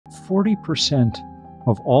40%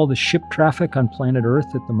 of all the ship traffic on planet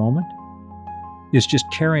Earth at the moment is just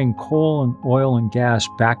carrying coal and oil and gas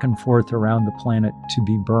back and forth around the planet to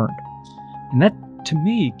be burned. And that, to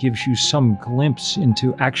me, gives you some glimpse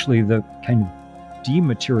into actually the kind of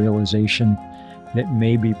dematerialization that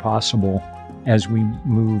may be possible as we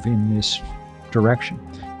move in this direction.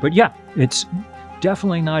 But yeah, it's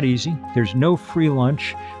definitely not easy. There's no free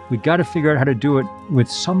lunch. We got to figure out how to do it with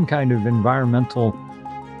some kind of environmental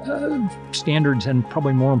standards, and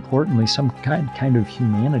probably more importantly, some kind of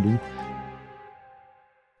humanity.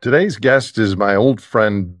 Today's guest is my old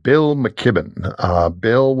friend, Bill McKibben.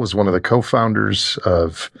 Bill was one of the co-founders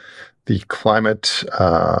of the climate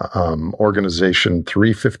organization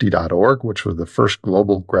 350.org, which was the first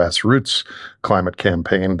global grassroots climate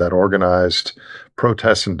campaign that organized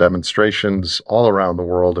protests and demonstrations all around the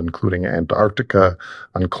world, including Antarctica,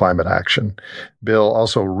 on climate action. Bill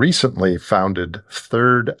also recently founded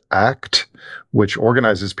Third Act, which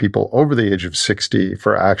organizes people over the age of 60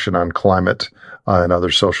 for action on climate and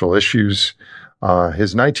other social issues.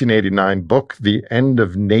 His 1989 book, The End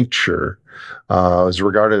of Nature, is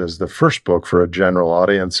regarded as the first book for a general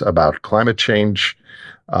audience about climate change.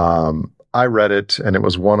 I read it, and it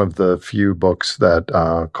was one of the few books that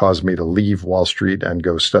caused me to leave Wall Street and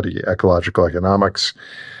go study ecological economics.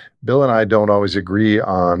 Bill and I don't always agree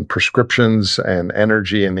on prescriptions and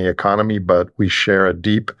energy in the economy, but we share a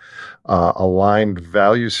deep, aligned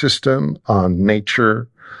value system on nature,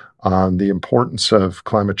 on the importance of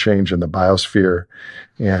climate change and the biosphere.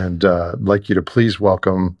 And I'd like you to please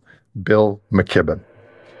welcome Bill McKibben.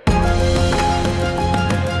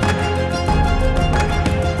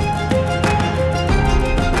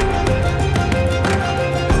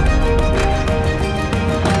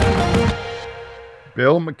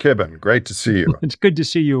 Bill McKibben, great to see you. It's good to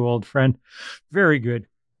see you, old friend. Very good.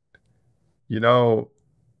 You know,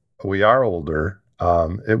 we are older.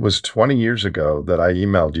 It was 20 years ago that I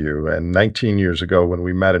emailed you, and 19 years ago when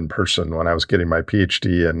we met in person when I was getting my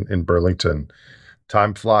PhD in Burlington.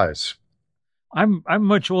 Time flies. I'm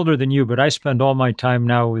much older than you, but I spend all my time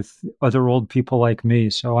now with other old people like me,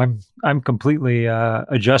 so I'm completely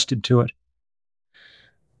adjusted to it.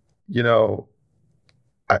 You know,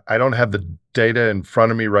 I don't have the data in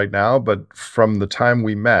front of me right now, but from the time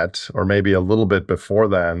we met, or maybe a little bit before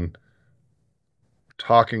then,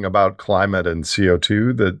 talking about climate and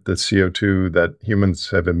CO2, the CO2 that humans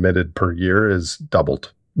have emitted per year is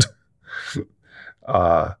doubled.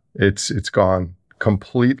 It's gone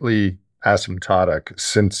completely asymptotic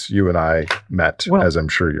since you and I met, well, as I'm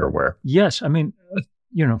sure you're aware. Yes. I mean,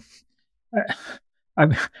 I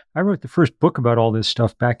wrote the first book about all this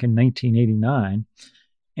stuff back in 1989.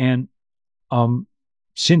 And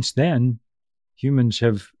since then, humans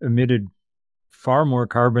have emitted far more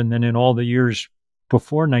carbon than in all the years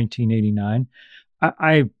before 1989.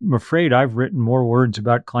 I'm afraid I've written more words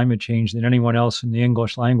about climate change than anyone else in the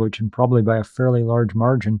English language, and probably by a fairly large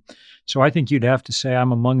margin. So I think you'd have to say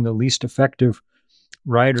I'm among the least effective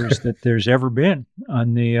writers that there's ever been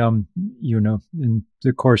on the, in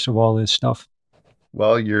the course of all this stuff.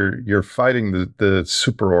 Well, you're fighting the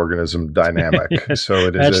superorganism dynamic, so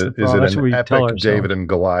it is an epic David and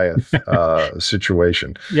Goliath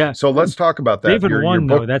situation. Yeah. So let's talk about that. David won,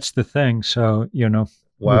 though. That's the thing. So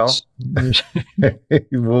Well,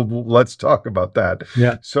 let's talk about that.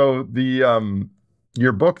 Yeah. So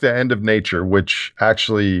your book, The End of Nature, which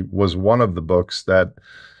actually was one of the books that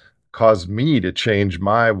caused me to change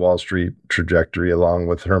my Wall Street trajectory, along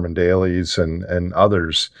with Herman Daly's and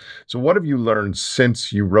others. So what have you learned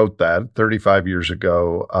since you wrote that 35 years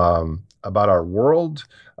ago about our world,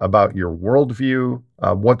 about your worldview?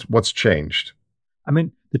 What's changed? I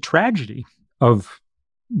mean, the tragedy of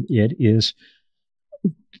it is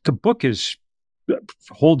the book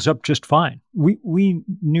holds up just fine. We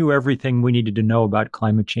knew everything we needed to know about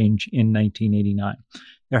climate change in 1989.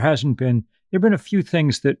 There have been a few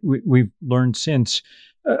things that we've learned since,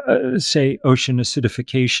 say, ocean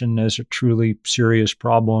acidification as a truly serious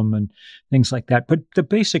problem and things like that. But the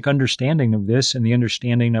basic understanding of this and the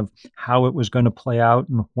understanding of how it was going to play out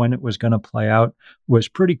and when it was going to play out was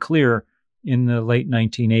pretty clear in the late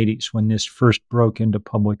 1980s when this first broke into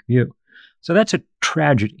public view. So that's a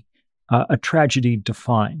tragedy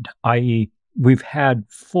defined, i.e., we've had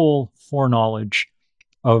full foreknowledge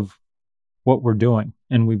of what we're doing,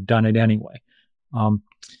 and we've done it anyway.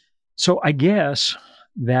 So I guess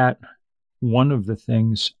that one of the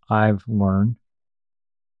things I've learned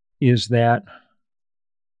is that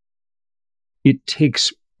it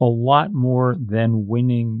takes a lot more than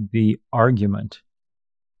winning the argument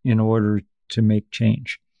in order to make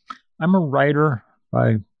change. I'm a writer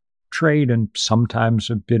by trade and sometimes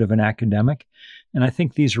a bit of an academic. And I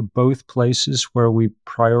think these are both places where we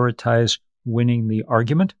prioritize winning the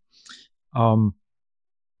argument. Um,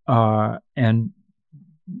 and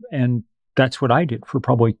that's what I did for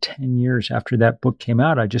probably 10 years after that book came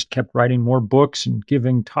out. I just kept writing more books and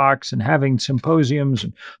giving talks and having symposiums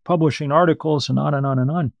and publishing articles and on and on and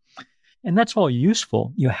on. And that's all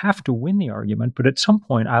useful. You have to win the argument. But at some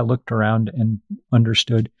point, I looked around and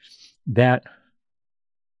understood that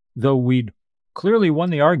though we'd clearly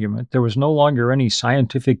won the argument, there was no longer any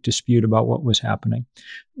scientific dispute about what was happening.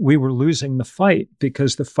 We were losing the fight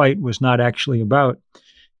because the fight was not actually about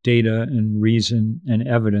data and reason and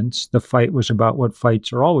evidence. The fight was about what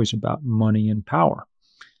fights are always about: money and power.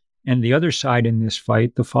 And the other side in this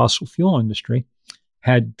fight, the fossil fuel industry,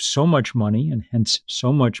 had so much money and hence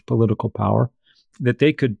so much political power that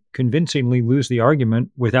they could convincingly lose the argument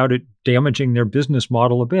without it damaging their business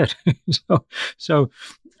model a bit. so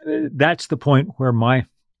that's the point where my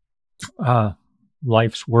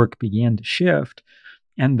life's work began to shift.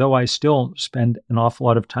 And though I still spend an awful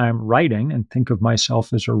lot of time writing and think of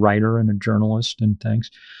myself as a writer and a journalist and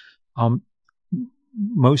things,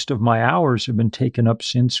 most of my hours have been taken up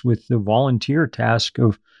since with the volunteer task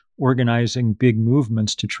of organizing big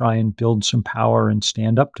movements to try and build some power and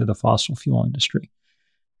stand up to the fossil fuel industry.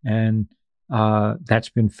 And that's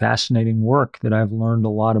been fascinating work that I've learned a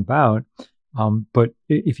lot about. But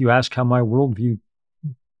if you ask how my worldview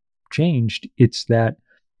changed, it's that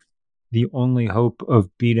the only hope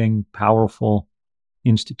of beating powerful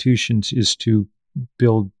institutions is to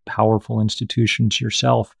build powerful institutions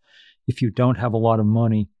yourself. If you don't have a lot of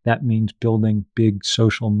money, that means building big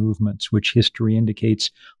social movements, which history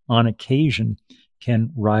indicates on occasion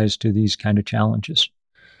can rise to these kind of challenges.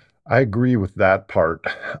 I agree with that part.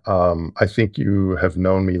 I think you have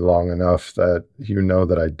known me long enough that you know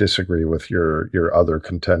that I disagree with your other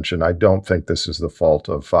contention. I don't think this is the fault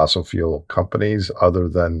of fossil fuel companies, other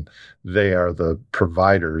than they are the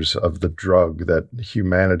providers of the drug that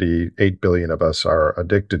humanity, 8 billion of us, are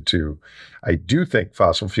addicted to. I do think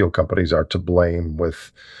fossil fuel companies are to blame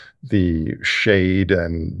with the shade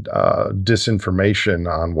and disinformation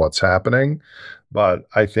on what's happening. But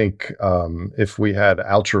I think if we had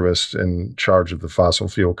altruists in charge of the fossil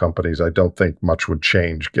fuel companies, I don't think much would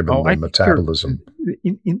change given the metabolism.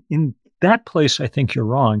 In that place, I think you're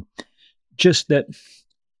wrong. Just that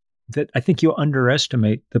I think you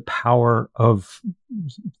underestimate the power of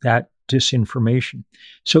that disinformation.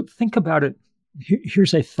 So think about it.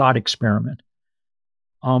 Here's a thought experiment.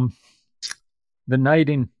 The night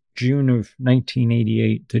in June of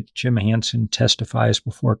 1988 that Jim Hansen testifies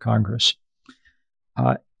before Congress,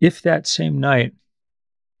 if that same night,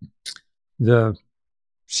 the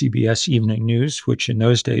CBS Evening News, which in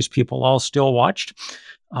those days people all still watched,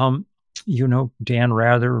 Dan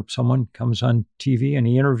Rather or someone comes on TV and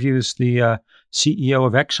he interviews the CEO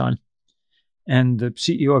of Exxon. And the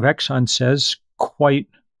CEO of Exxon says quite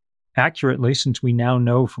accurately, since we now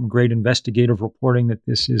know from great investigative reporting that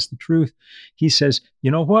this is the truth, he says, you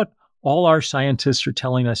know what? All our scientists are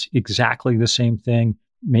telling us exactly the same thing,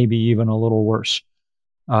 maybe even a little worse.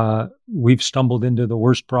 We've stumbled into the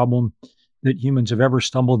worst problem that humans have ever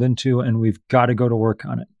stumbled into, and we've got to go to work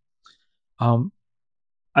on it.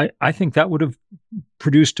 I think that would have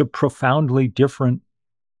produced a profoundly different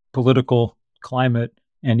political climate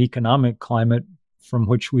and economic climate from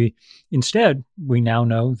which we now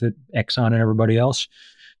know that Exxon and everybody else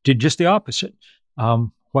did just the opposite.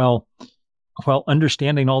 While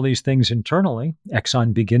understanding all these things internally,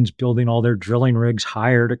 Exxon begins building all their drilling rigs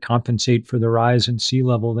higher to compensate for the rise in sea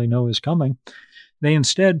level they know is coming. They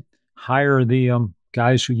instead hire the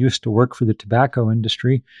guys who used to work for the tobacco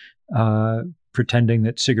industry, pretending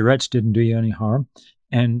that cigarettes didn't do you any harm,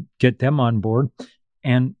 and get them on board,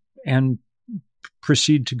 and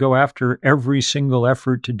proceed to go after every single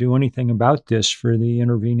effort to do anything about this for the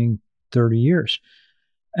intervening 30 years.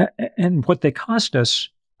 And what they cost us,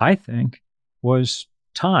 I think, was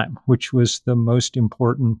time, which was the most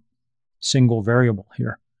important single variable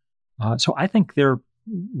here. So I think their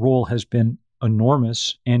role has been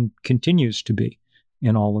enormous and continues to be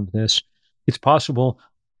in all of this. It's possible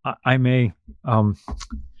I may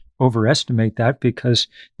overestimate that because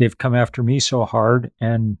they've come after me so hard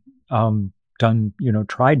and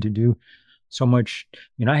tried to do so much.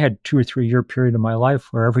 I had 2 or 3 year period of my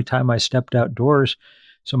life where every time I stepped outdoors,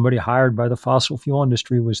 somebody hired by the fossil fuel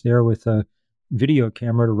industry was there with a video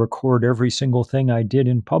camera to record every single thing I did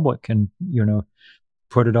in public and,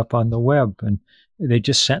 put it up on the web. And they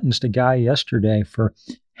just sentenced a guy yesterday for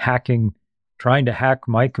trying to hack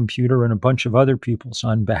my computer and a bunch of other people's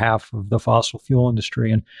on behalf of the fossil fuel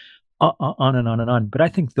industry. And on and on and on. But I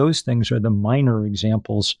think those things are the minor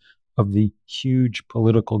examples of the huge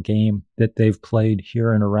political game that they've played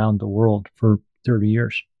here and around the world for 30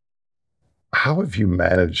 years. How have you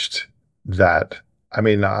managed that? I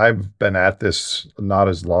mean, I've been at this not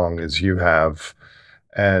as long as you have,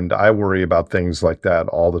 and I worry about things like that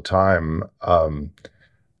all the time.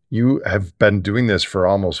 You have been doing this for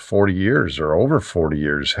almost 40 years or over 40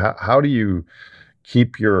 years. How do you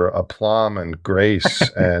keep your aplomb and grace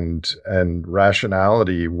and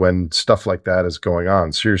rationality when stuff like that is going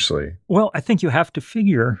on? Seriously. Well, I think you have to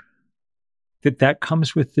figure that that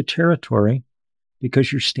comes with the territory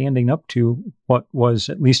because you're standing up to what was,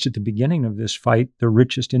 at least at the beginning of this fight, the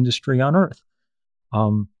richest industry on earth,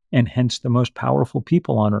 and hence the most powerful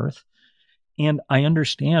people on earth. And I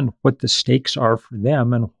understand what the stakes are for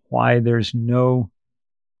them and why there's no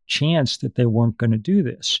chance that they weren't going to do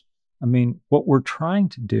this. I mean, what we're trying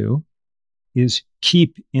to do is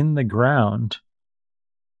keep in the ground,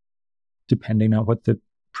 depending on what the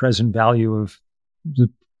present value of the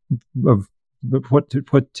of what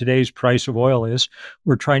today's price of oil is,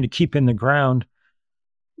 we're trying to keep in the ground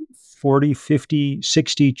 40, 50,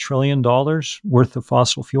 60 trillion dollars worth of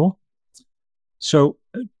fossil fuel. So,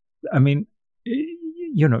 I mean,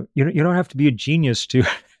 you know, you don't have to be a genius to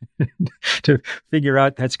to figure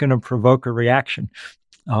out that's going to provoke a reaction.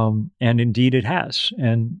 And indeed it has.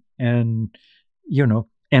 And you know,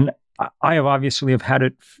 and I have obviously have had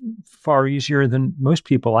it far easier than most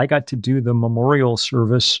people. I got to do the memorial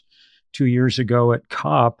service 2 years ago at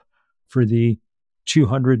COP for the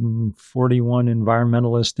 241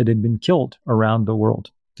 environmentalists that had been killed around the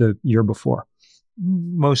world the year before,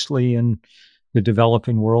 mostly in the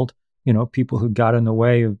developing world, you know, people who got in the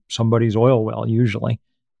way of somebody's oil well, usually.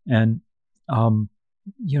 And,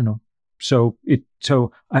 you know, so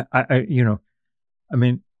I you know, I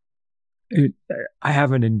mean, I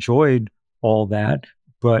haven't enjoyed all that,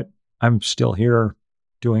 but I'm still here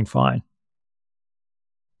doing fine.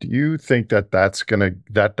 Do you think that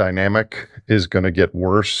that dynamic is gonna get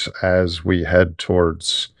worse as we head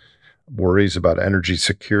towards worries about energy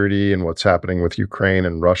security and what's happening with Ukraine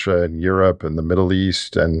and Russia and Europe and the Middle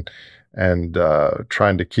East and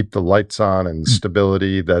trying to keep the lights on and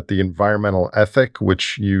stability, that the environmental ethic,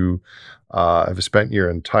 which you have spent your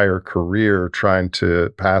entire career trying to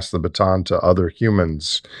pass the baton to other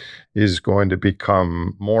humans, is going to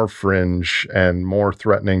become more fringe and more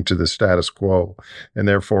threatening to the status quo. And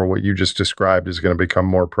therefore, what you just described is going to become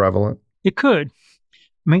more prevalent? It could.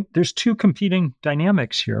 I mean, there's two competing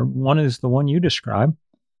dynamics here. One is the one you describe,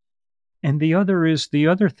 and the other is the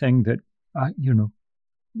other thing that, you know,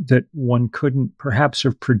 that one couldn't perhaps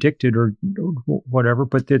have predicted or whatever,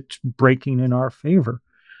 but that's breaking in our favor,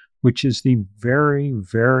 which is the very,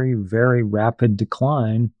 very, very rapid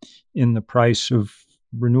decline in the price of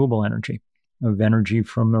renewable energy, of energy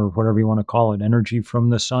from, or whatever you want to call it, energy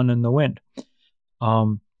from the sun and the wind.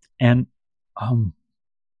 Um, and, um,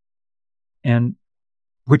 and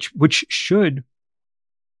which should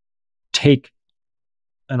take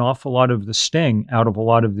an awful lot of the sting out of a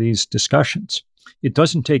lot of these discussions. It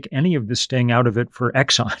doesn't take any of the sting out of it for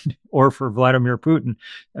Exxon or for Vladimir Putin.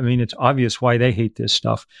 I mean, it's obvious why they hate this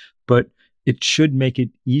stuff, but it should make it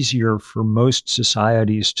easier for most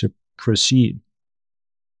societies to proceed.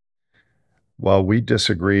 Well, we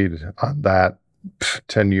disagreed on that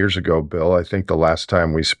 10 years ago, Bill. I think the last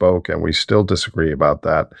time we spoke, and we still disagree about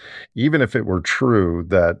that. Even if it were true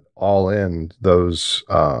that all in those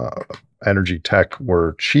energy tech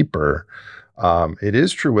were cheaper, it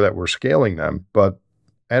is true that we're scaling them, but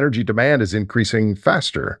energy demand is increasing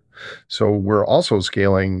faster. So we're also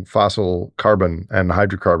scaling fossil carbon and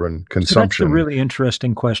hydrocarbon So that's the consumption. really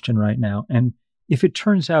interesting question right now. And if it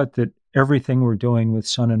turns out that everything we're doing with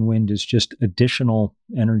sun and wind is just additional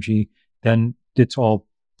energy, then it's all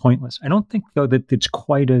pointless. I don't think, though, that it's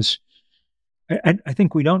quite as, I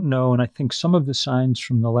think we don't know. And I think some of the signs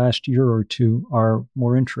from the last year or two are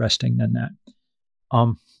more interesting than that.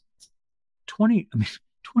 Um,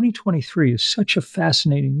 2023 is such a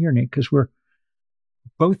fascinating year, Nate, because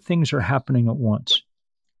both things are happening at once.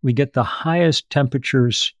 We get the highest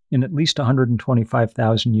temperatures in at least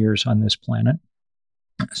 125,000 years on this planet.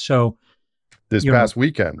 So, This you know, past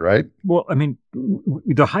weekend, right? well, I mean,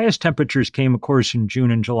 the highest temperatures came, of course, in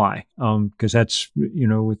June and July, because that's, you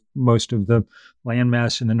know, with most of the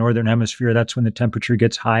landmass in the northern hemisphere, that's when the temperature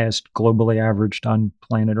gets highest globally averaged on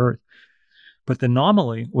planet Earth. But the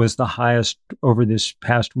anomaly was the highest over this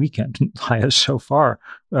past weekend, highest so far.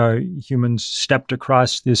 Humans stepped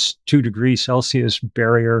across this 2 degrees Celsius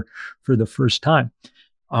barrier for the first time.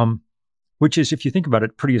 Um, which is, if you think about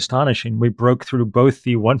it, pretty astonishing. We broke through both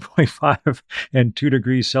the 1.5 and 2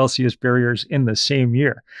 degrees Celsius barriers in the same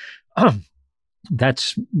year.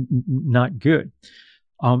 That's not good.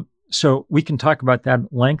 So we can talk about that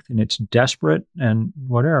at length, and it's desperate and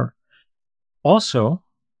whatever. Also,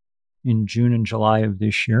 in June and July of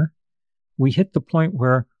this year, we hit the point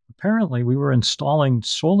where apparently we were installing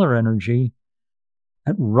solar energy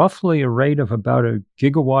at roughly a rate of about a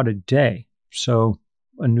gigawatt a day. So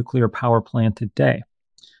a nuclear power plant a day.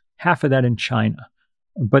 Half of that in China,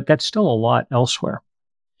 but that's still a lot elsewhere.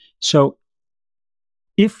 So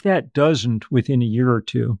if that doesn't, within a year or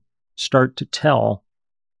two, start to tell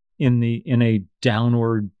in a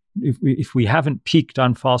downward, if we haven't peaked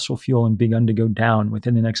on fossil fuel and begun to go down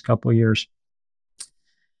within the next couple of years,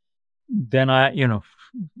 then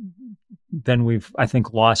then we've, I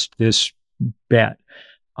think, lost this bet,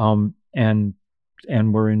 and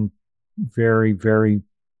we're in very, very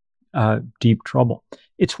deep trouble.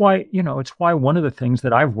 It's why one of the things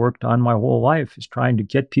that I've worked on my whole life is trying to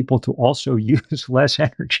get people to also use less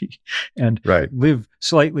energy and live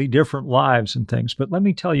slightly different lives and things. But let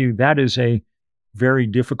me tell you, that is a very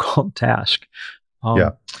difficult task.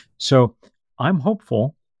 So I'm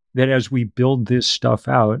hopeful that as we build this stuff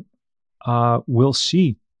out, we'll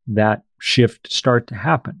see that shift start to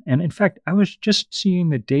happen. And in fact, I was just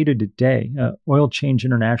seeing the data today. Oil Change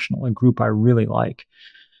International, a group I really like,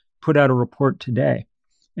 put out a report today.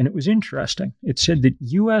 And it was interesting. It said that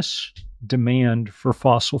U.S. demand for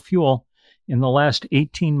fossil fuel in the last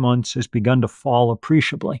 18 months has begun to fall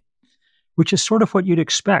appreciably, which is sort of what you'd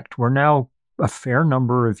expect. We're now a fair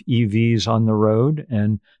number of EVs on the road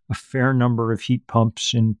and a fair number of heat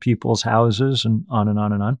pumps in people's houses and on and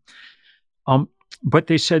on and on. But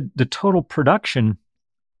they said the total production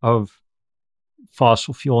of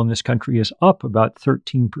fossil fuel in this country is up about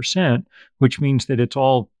 13%, which means that it's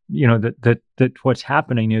all, that what's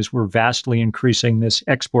happening is we're vastly increasing this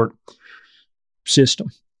export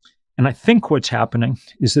system. And I think what's happening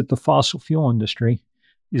is that the fossil fuel industry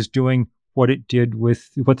is doing what it did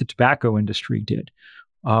with what the tobacco industry did.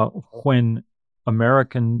 When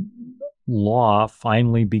American law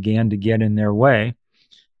finally began to get in their way,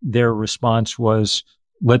 their response was,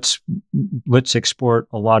 let's export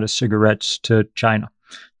a lot of cigarettes to China.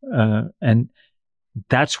 And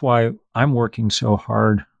that's why I'm working so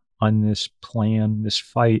hard on this plan, this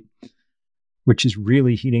fight, which is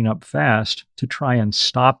really heating up fast, to try and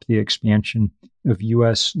stop the expansion of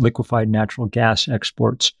U.S. liquefied natural gas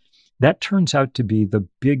exports. That turns out to be the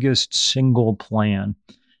biggest single plan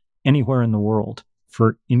anywhere in the world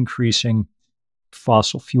for increasing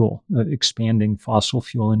fossil fuel, expanding fossil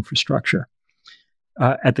fuel infrastructure.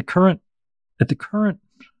 At the current,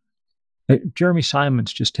 Jeremy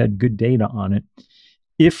Simons just had good data on it.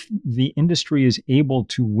 If the industry is able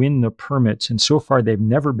to win the permits, and so far they've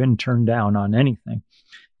never been turned down on anything,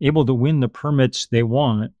 able to win the permits they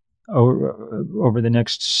want over the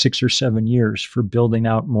next 6 or 7 years for building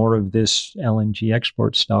out more of this LNG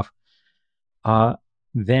export stuff,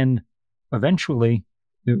 then eventually,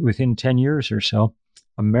 within 10 years or so,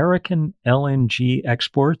 American LNG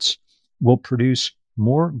exports will produce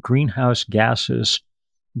more greenhouse gases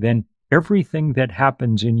than everything that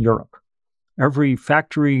happens in Europe. Every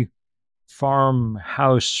factory, farm,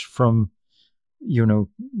 house from,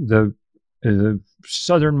 the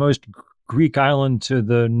southernmost Greek island to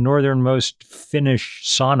the northernmost Finnish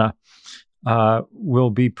sauna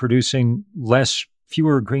will be producing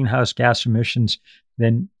fewer greenhouse gas emissions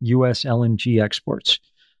than U.S. LNG exports.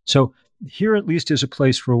 So here at least is a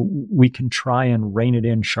place where we can try and rein it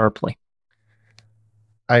in sharply.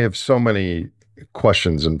 I have so many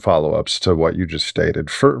questions and follow-ups to what you just stated.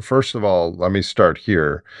 First of all, let me start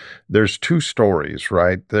here. There's two stories,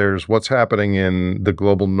 right? There's what's happening in the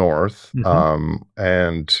global north,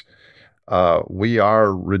 and we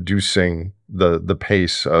are reducing the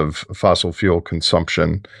pace of fossil fuel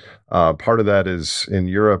consumption. Part of that is in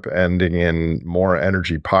Europe ending in more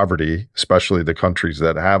energy poverty, especially the countries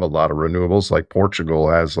that have a lot of renewables, like Portugal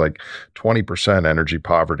has like 20% energy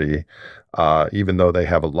poverty, even though they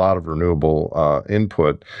have a lot of renewable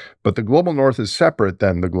input. But the global north is separate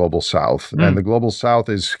than the global south. And the global south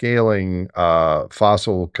is scaling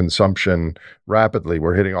fossil consumption rapidly.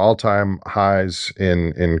 We're hitting all-time highs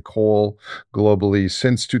in coal globally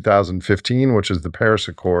since 2015, which is the Paris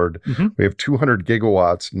Accord. We have 200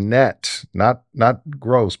 gigawatts net, not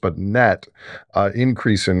gross, but net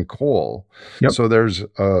increase in coal. So there's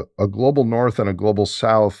a global north and a global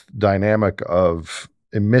south dynamic of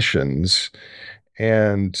emissions,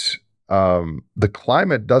 and the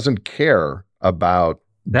climate doesn't care about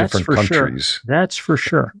That's different for sure. countries. That's for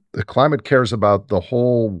sure. The climate cares about the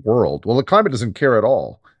whole world. Well, the climate doesn't care at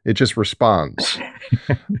all. It just responds.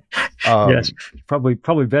 Yes, Um,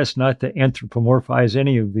 probably best not to anthropomorphize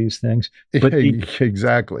any of these things. But the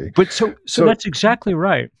exactly. but so So that's exactly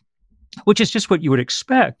right. Which is just what you would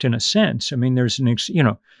expect in a sense. I mean, there's an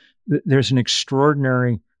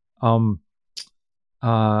extraordinary um,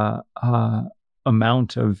 uh, uh,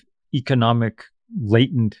 amount of economic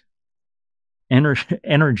latent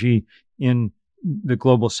energy in the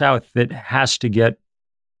global south that has to get,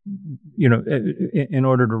 in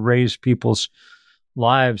order to raise people's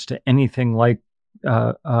lives to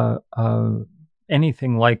uh, uh, uh,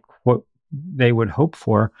 anything like what they would hope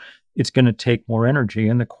for. It's going to take more energy,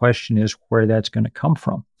 and the question is where that's going to come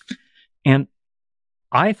from. And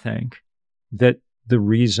I think that the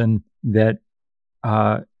reason that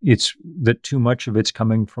it's that too much of it's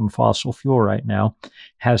coming from fossil fuel right now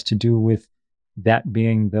has to do with that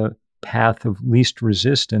being the path of least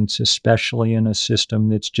resistance, especially in a system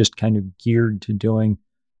that's just kind of geared to doing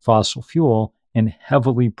fossil fuel and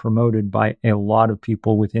heavily promoted by a lot of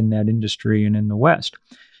people within that industry and in the West.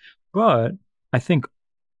 But I think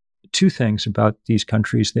two things about these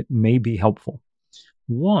countries that may be helpful.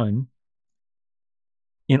 One,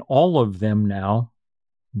 in all of them now,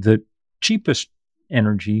 the cheapest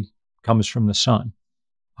energy comes from the sun,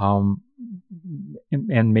 um,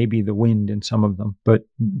 and maybe the wind in some of them, but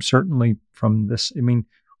certainly from this. I mean,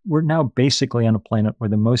 we're now basically on a planet where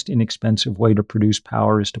the most inexpensive way to produce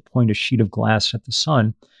power is to point a sheet of glass at the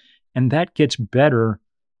sun, and that gets better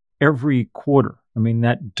every quarter. I mean,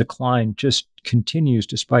 that decline just continues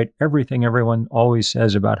despite everything everyone always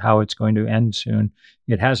says about how it's going to end soon.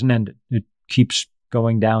 It hasn't ended. It keeps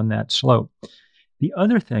going down that slope. The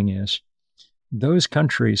other thing is, those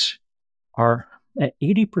countries are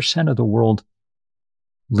 80% of the world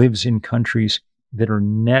lives in countries that are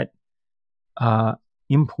net uh,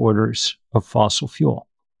 importers of fossil fuel,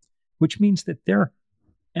 which means that their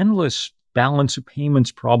endless balance of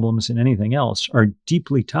payments problems and anything else are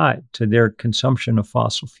deeply tied to their consumption of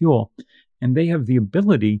fossil fuel. And they have the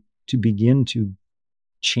ability to begin to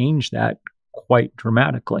change that quite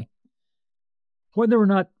dramatically. Whether or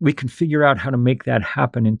not we can figure out how to make that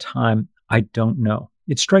happen in time, I don't know.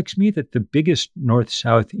 It strikes me that the biggest north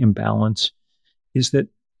south imbalance is that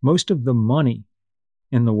most of the money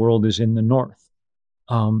in the world is in the north.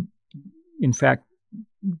 Um, in fact,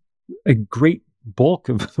 a great bulk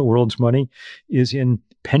of the world's money is in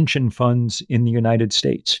pension funds in the United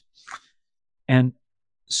States. And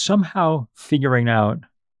somehow figuring out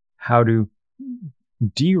how to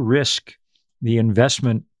de risk the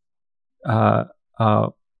investment uh, uh,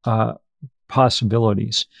 uh,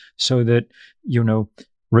 possibilities so that, you know,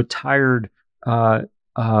 retired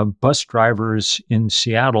bus drivers in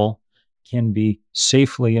Seattle can be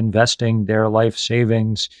safely investing their life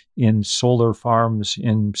savings in solar farms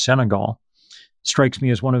in Senegal strikes me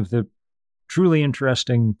as one of the truly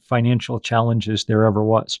interesting financial challenges there ever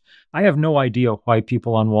was. I have no idea why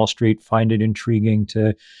people on Wall Street find it intriguing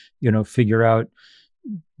to, figure out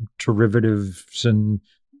derivatives and,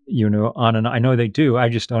 on and I know they do. I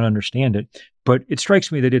just don't understand it. But it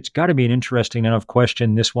strikes me that it's got to be an interesting enough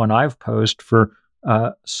question, this one I've posed, for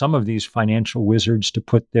some of these financial wizards to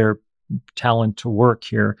put their talent to work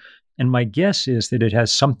here. And my guess is that it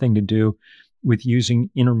has something to do with using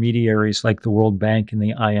intermediaries like the World Bank and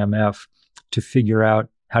the IMF to figure out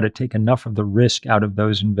how to take enough of the risk out of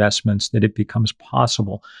those investments that it becomes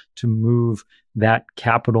possible to move that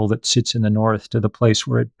capital that sits in the north to the place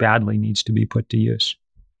where it badly needs to be put to use.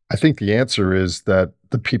 I think the answer is that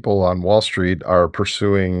the people on Wall Street are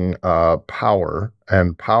pursuing power,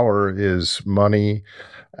 and power is money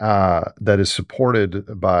that is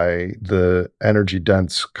supported by the energy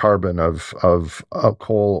dense carbon of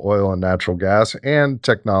coal, oil, and natural gas, and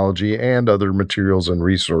technology, and other materials and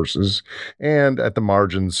resources, and at the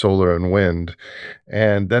margin, solar and wind.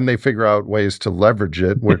 And then they figure out ways to leverage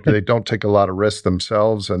it where they don't take a lot of risk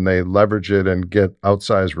themselves, and they leverage it and get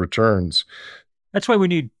outsized returns. That's why we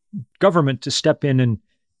need government to step in and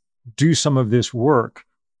do some of this work.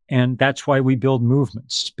 And that's why we build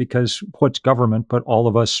movements, because what's government but all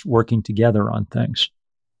of us working together on things?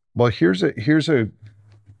 Well, here's a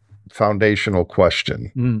foundational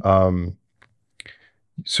question.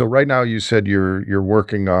 So right now, you said you're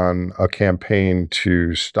working on a campaign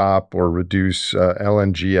to stop or reduce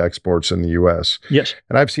LNG exports in the U.S. Yes,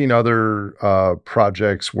 and I've seen other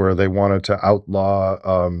projects where they wanted to outlaw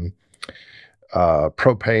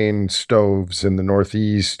propane stoves in the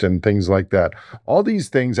Northeast and things like that. All these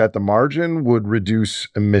things at the margin would reduce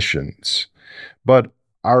emissions. But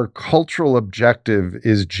our cultural objective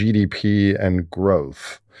is GDP and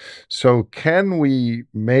growth. So, can we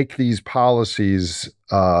make these policies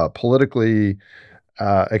politically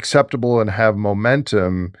acceptable and have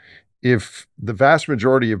momentum if the vast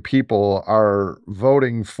majority of people are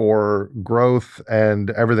voting for growth and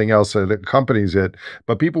everything else that accompanies it?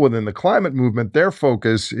 But people within the climate movement, their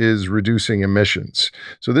focus is reducing emissions.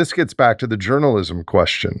 So this gets back to the journalism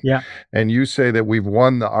question. Yeah. And you say that we've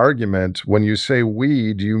won the argument. When you say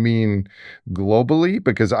we, do you mean globally?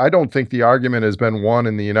 Because I don't think the argument has been won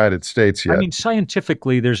in the United States I yet. mean,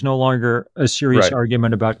 scientifically, there's no longer a serious Right.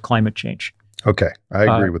 argument about climate change. Okay, I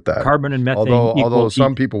agree with that. Carbon and methane Although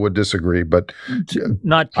some people would disagree, but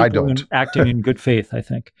not I people don't. acting in good faith, I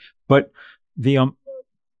think. But the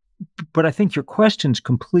but I think your question's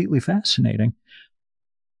completely fascinating.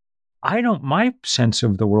 My sense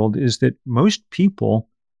of the world is that most people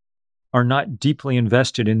are not deeply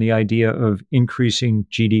invested in the idea of increasing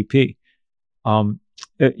GDP.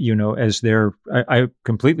 As I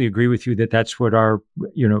completely agree with you that that's what our,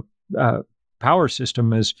 power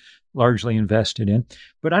system is largely invested in.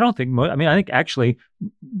 But I don't think, I think actually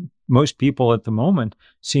most people at the moment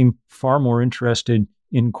seem far more interested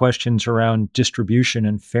in questions around distribution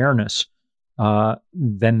and fairness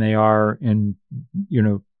than they are in,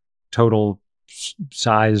 total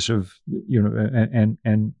size of, and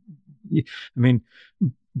I mean,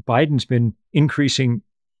 Biden's been increasing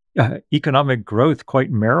economic growth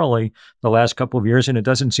quite merrily the last couple of years, and it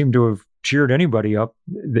doesn't seem to have cheered anybody up.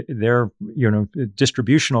 Their,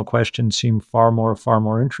 distributional questions seem far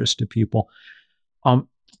more interest to people.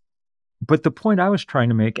 But the point I was trying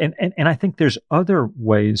to make, and I think there's other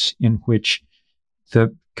ways in which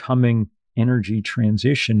the coming energy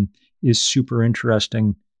transition is super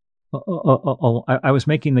interesting. I was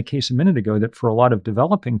making the case a minute ago that for a lot of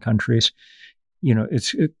developing countries,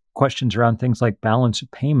 it's questions around things like balance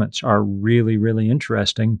of payments are really, really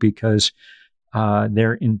interesting because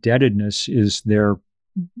their indebtedness is their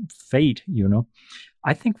fate.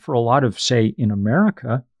 I think for a lot of, say, in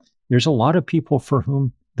America, there's a lot of people for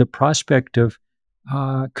whom the prospect of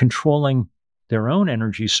controlling their own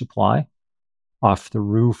energy supply off the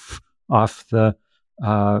roof, off the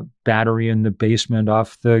battery in the basement,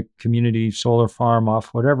 off the community solar farm,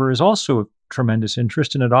 off whatever, is also of tremendous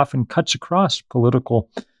interest, and it often cuts across political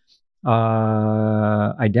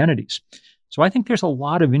identities. So I think there's a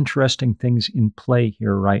lot of interesting things in play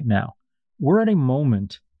here right now. We're at a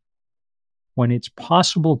moment when it's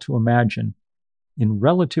possible to imagine, in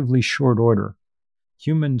relatively short order,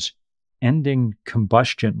 humans ending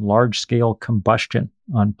combustion, large-scale combustion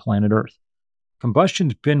on planet Earth.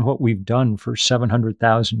 Combustion's been what we've done for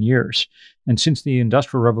 700,000 years. And since the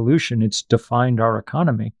Industrial Revolution, it's defined our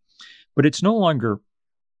economy. But it's no longer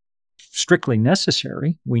strictly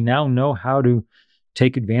necessary. We now know how to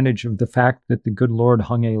take advantage of the fact that the good Lord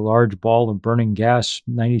hung a large ball of burning gas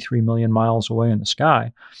 93 million miles away in the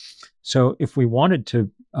sky. So if we wanted to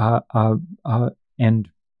end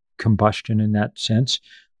combustion in that sense,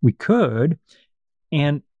 we could.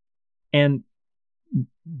 And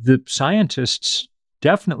the scientists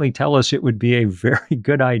definitely tell us it would be a very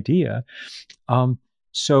good idea. But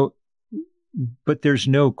there's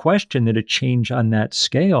no question that a change on that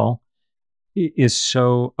scale is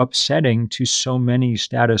so upsetting to so many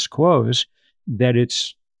status quos that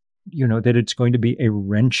it's going to be a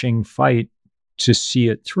wrenching fight to see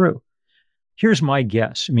it through. Here's my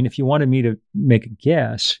guess. I mean, if you wanted me to make a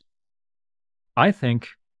guess, I think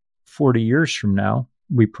 40 years from now,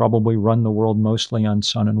 we probably run the world mostly on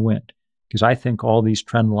sun and wind, because I think all these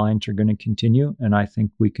trend lines are going to continue, and I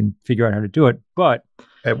think we can figure out how to do it. But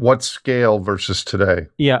at what scale versus today?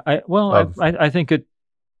 Yeah, I think it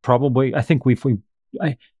probably.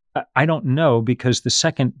 I don't know, because the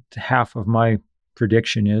second half of my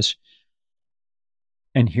prediction is,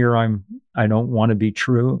 and here I don't want to be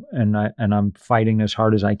true, and I'm fighting as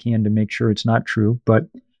hard as I can to make sure it's not true, but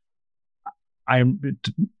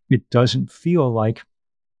it doesn't feel like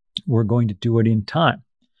we're going to do it in time.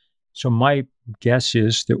 So my guess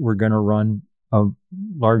is that we're going to run a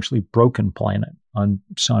largely broken planet on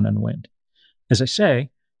sun and wind. As I say,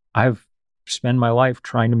 I've spent my life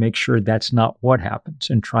trying to make sure that's not what happens,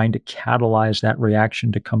 and trying to catalyze that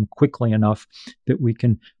reaction to come quickly enough that we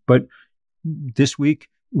can. But this week,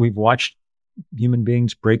 we've watched human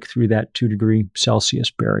beings break through that 2 degree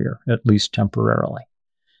Celsius barrier, at least temporarily.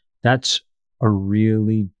 That's a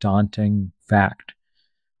really daunting fact.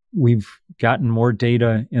 We've gotten more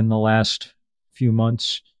data in the last few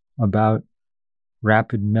months about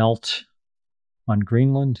rapid melt on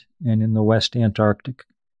Greenland and in the West Antarctic.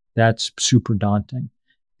 That's super daunting.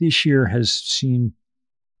 This year has seen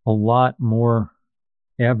a lot more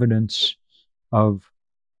evidence of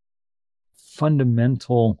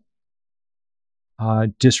fundamental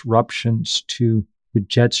disruptions to the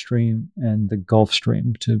jet stream and the Gulf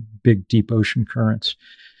Stream, to big deep ocean currents.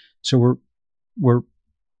 So we're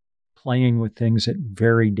playing with things at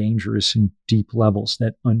very dangerous and deep levels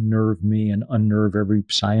that unnerve me and unnerve every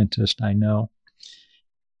scientist I know.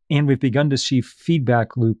 And we've begun to see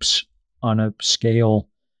feedback loops on a scale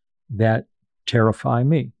that terrify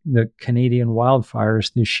me. The Canadian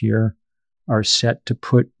wildfires this year are set to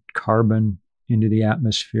put carbon into the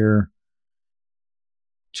atmosphere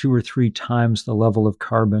 2 or 3 times the level of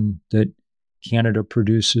carbon that Canada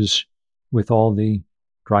produces with all the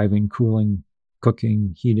driving, cooling,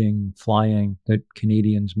 cooking, heating, flying that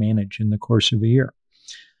Canadians manage in the course of a year.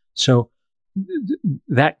 So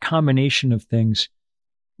that combination of things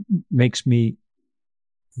makes me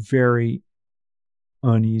very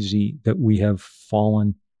uneasy that we have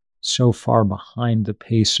fallen so far behind the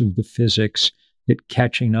pace of the physics that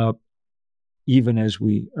catching up, even as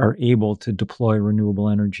we are able to deploy renewable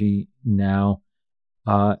energy now,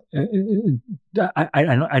 I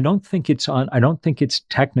don't think it's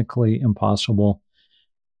technically impossible,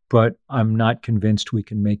 but I'm not convinced we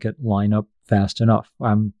can make it line up fast enough.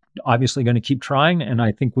 I'm obviously going to keep trying, and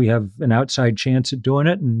I think we have an outside chance at doing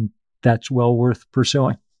it, and that's well worth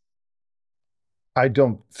pursuing. I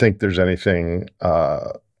don't think there's anything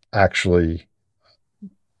actually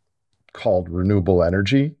called renewable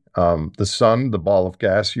energy. The sun, the ball of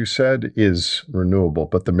gas you said, is renewable,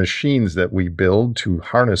 but the machines that we build to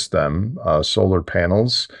harness them, solar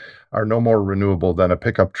panels, are no more renewable than a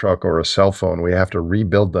pickup truck or a cell phone. We have to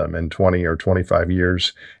rebuild them in 20 or 25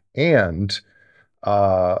 years. And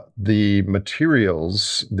the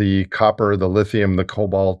materials, the copper, the lithium, the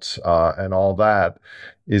cobalt, and all that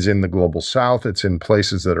is in the global south. It's in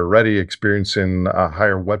places that are already experiencing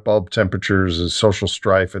higher wet bulb temperatures, social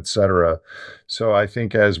strife, et cetera. So I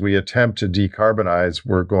think as we attempt to decarbonize,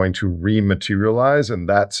 we're going to rematerialize, and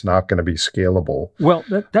that's not going to be scalable. Well,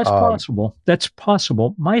 that's possible. That's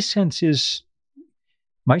possible. My sense is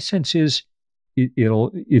it's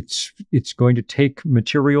going to take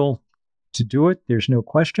material to do it. There's no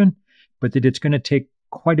question, but that it's going to take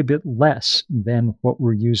quite a bit less than what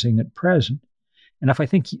we're using at present. And I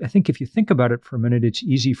think if you think about it for a minute, it's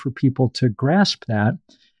easy for people to grasp that.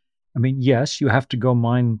 I mean, yes, you have to go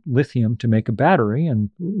mine lithium to make a battery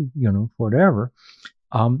and, whatever.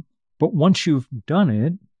 But once you've done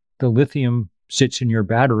it, the lithium sits in your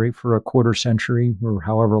battery for a quarter century or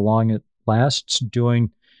however long it lasts,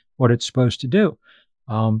 doing what it's supposed to do.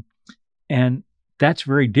 And that's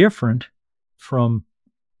very different from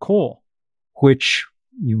coal, which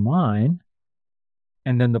you mine.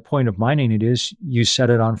 And then the point of mining it is you set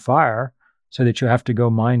it on fire so that you have to go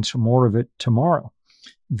mine some more of it tomorrow.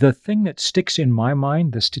 The thing that sticks in my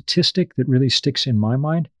mind, the statistic that really sticks in my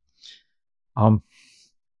mind,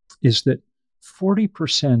 is that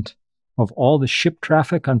 40% of all the ship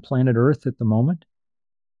traffic on planet Earth at the moment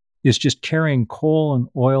is just carrying coal and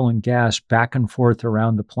oil and gas back and forth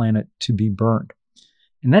around the planet to be burned.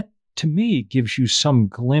 And that, to me, gives you some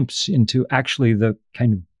glimpse into actually the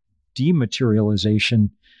kind of dematerialization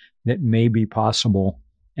that may be possible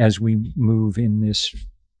as we move in this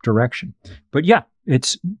direction. But yeah,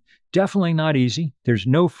 it's definitely not easy. There's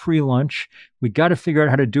no free lunch. We got to figure out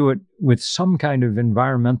how to do it with some kind of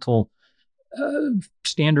environmental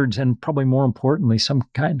standards, and probably more importantly, some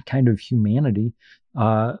kind of humanity.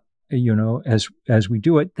 As we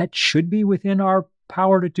do it, that should be within our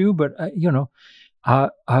power to do. But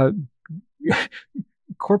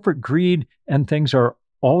corporate greed and things are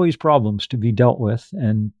always problems to be dealt with,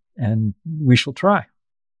 and we shall try.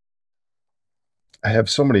 I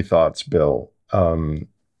have so many thoughts, Bill.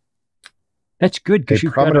 That's good, because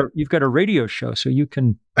you've got a radio show, so you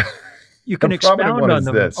can expound on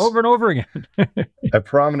them over and over again. A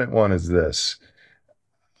prominent one is this.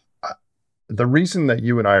 The reason that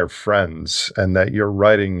you and I are friends and that your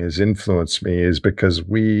writing has influenced me is because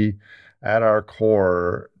we, at our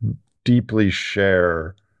core, deeply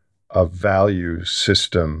share a value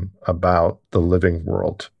system about the living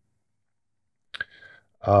world.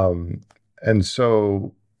 And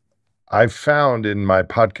so I've found in my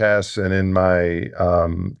podcasts and in my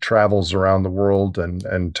travels around the world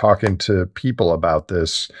and talking to people about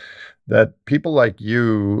this, that people like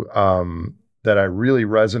you that I really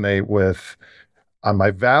resonate with on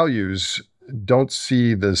my values don't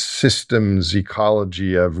see the systems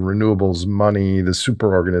ecology of renewables, money, the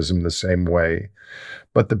superorganism the same way.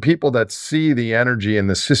 But the people that see the energy in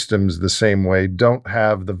the systems the same way don't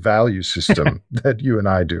have the value system that you and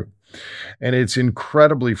I do. And it's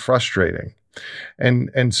incredibly frustrating.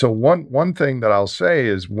 And so one thing that I'll say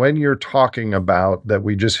is when you're talking about that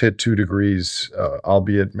we just hit 2 degrees,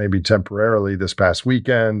 albeit maybe temporarily this past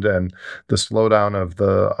weekend, and the slowdown of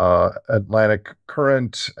the Atlantic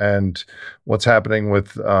current, and what's happening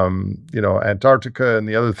with Antarctica and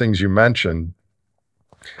the other things you mentioned,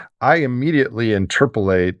 I immediately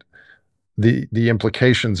interpolate the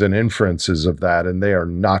implications and inferences of that, and they are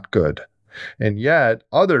not good. And yet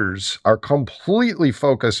others are completely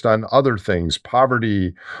focused on other things,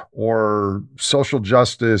 poverty or social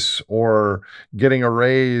justice or getting a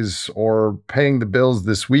raise or paying the bills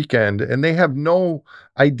this weekend. And they have no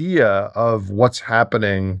idea of what's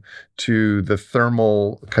happening to the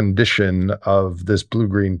thermal condition of this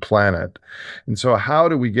blue-green planet. And so how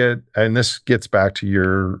do we and this gets back to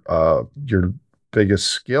your biggest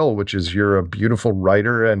skill, which is you're a beautiful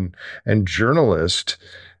writer and journalist.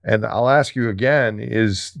 And I'll ask you again,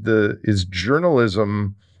 is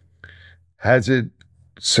journalism, has it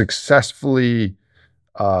successfully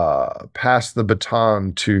passed the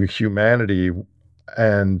baton to humanity?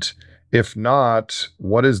 And if not,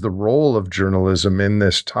 what is the role of journalism in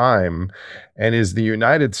this time? And is the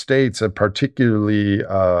United States a particularly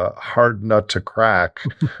hard nut to crack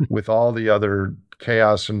with all the other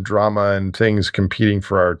chaos and drama and things competing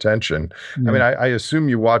for our attention? Yeah. I mean, I assume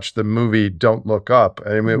you watched the movie Don't Look Up.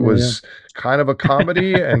 I mean, it was kind of a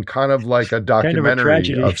comedy and kind of like a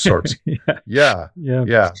documentary of sorts. Yeah.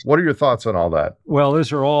 What are your thoughts on all that? Well,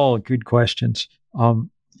 those are all good questions.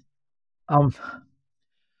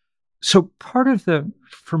 So part of the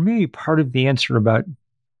answer about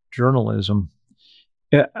journalism,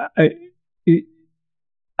 I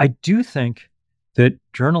do think that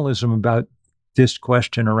journalism about this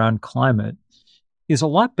question around climate is a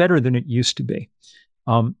lot better than it used to be.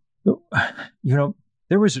 There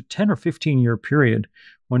was a 10 or 15 year period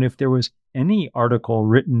when if there was any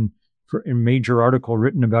major article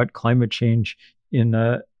written about climate change in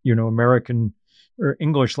American or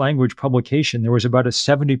English language publication, there was about a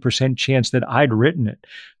 70% chance that I'd written it,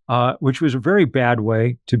 which was a very bad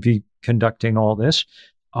way to be conducting all this.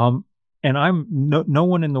 And no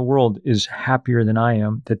one in the world is happier than I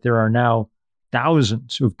am that there are now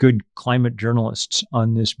thousands of good climate journalists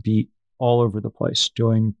on this beat all over the place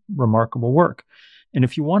doing remarkable work. And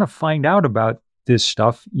if you want to find out about this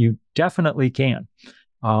stuff, you definitely can.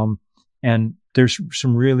 And there's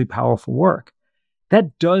some really powerful work.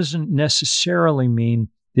 That doesn't necessarily mean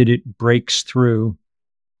that it breaks through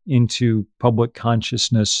into public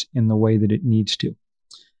consciousness in the way that it needs to.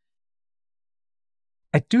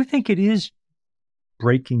 I do think it is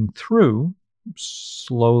breaking through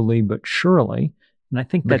slowly but surely. And I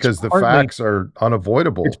think that's because the facts are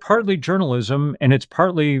unavoidable. It's partly journalism and it's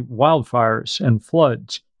partly wildfires and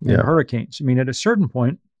floods and hurricanes. I mean, at a certain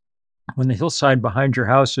point, when the hillside behind your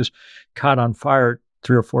house is caught on fire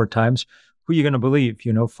 3 or 4 times, who are you going to believe?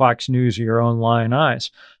 Fox News or your own lying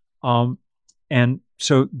eyes. And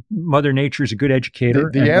so Mother Nature is a good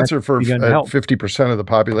educator. The answer for 50% of the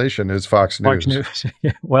population is Fox News. Fox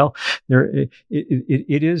News. Well,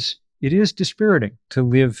 it is dispiriting to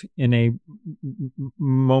live in a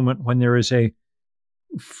moment when there is a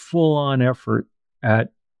full-on effort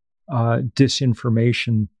at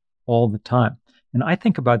disinformation all the time. And I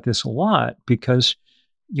think about this a lot because,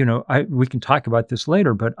 we can talk about this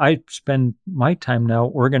later, but I spend my time now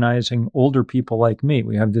organizing older people like me.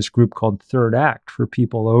 We have this group called Third Act for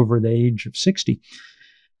people over the age of 60.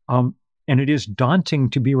 And it is daunting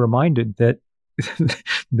to be reminded that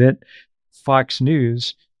that Fox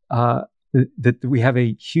News, that we have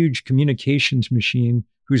a huge communications machine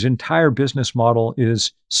whose entire business model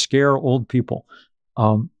is scare old people,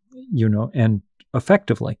 and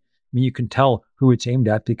effectively. I mean, you can tell who it's aimed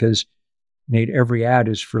at because every ad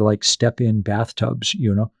is for like step-in bathtubs,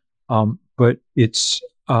 but it's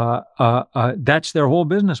that's their whole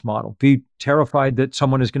business model. Be terrified that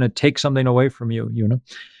someone is going to take something away from you,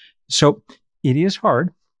 So it is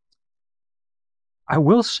hard. I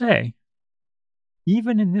will say,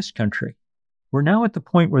 even in this country, we're now at the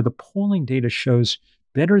point where the polling data shows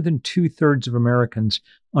better than 2/3 of Americans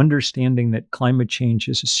understanding that climate change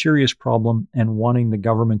is a serious problem and wanting the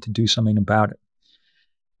government to do something about it.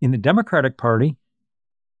 In the Democratic Party,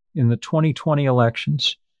 in the 2020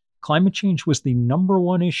 elections, climate change was the number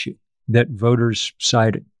one issue that voters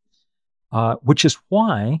cited, which is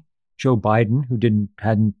why Joe Biden, who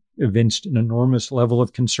hadn't evinced an enormous level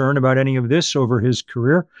of concern about any of this over his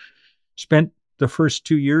career, spent the first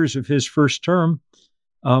 2 years of his first term,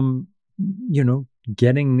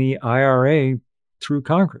 getting the IRA through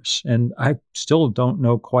Congress. And I still don't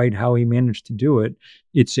know quite how he managed to do it.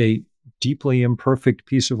 It's a deeply imperfect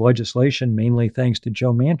piece of legislation, mainly thanks to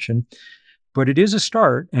Joe Manchin. But it is a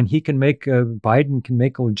start, and Biden can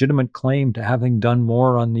make a legitimate claim to having done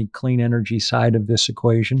more on the clean energy side of this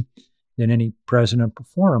equation than any president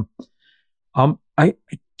before him. I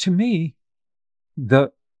to me,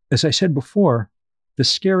 the as I said before, the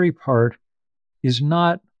scary part is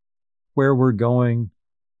not where we're going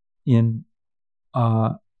in.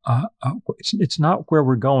 It's not where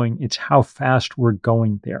we're going; it's how fast we're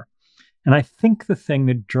going there. And I think the thing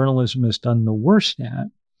that journalism has done the worst at,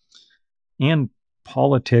 and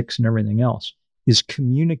politics and everything else, is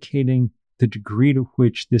communicating the degree to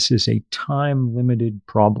which this is a time limited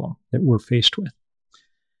problem that we're faced with.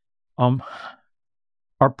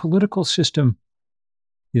 Our political system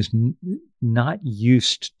is not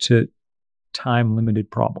used to time limited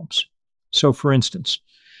problems. So, for instance,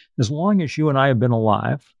 as long as you and I have been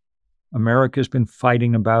alive, America's been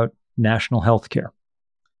fighting about national health care.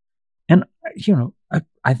 And,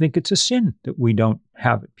 I think it's a sin that we don't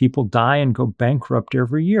have it. People die and go bankrupt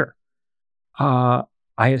every year. I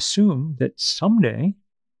assume that someday,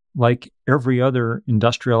 like every other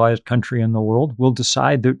industrialized country in the world, we'll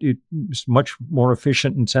decide that it's much more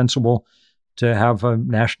efficient and sensible to have a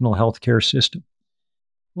national health care system.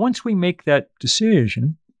 Once we make that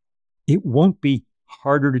decision, it won't be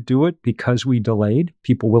harder to do it because we delayed.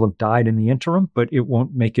 People will have died in the interim, but it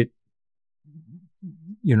won't make it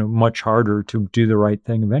much harder to do the right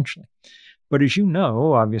thing eventually. But as you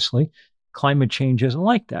know, obviously, climate change isn't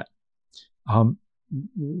like that.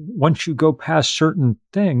 Once you go past certain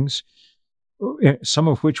things, some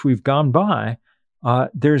of which we've gone by,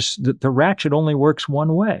 there's the ratchet only works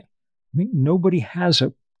one way. I mean, nobody has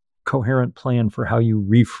a coherent plan for how you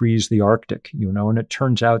refreeze the Arctic, and it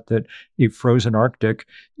turns out that a frozen Arctic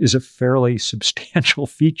is a fairly substantial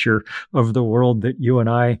feature of the world that you and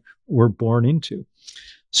I were born into.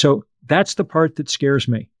 So that's the part that scares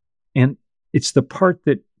me. And it's the part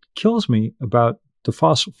that kills me about the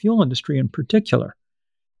fossil fuel industry in particular.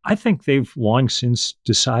 I think they've long since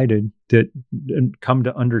decided that and come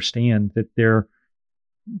to understand that their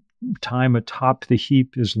time atop the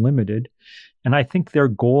heap is limited. And I think their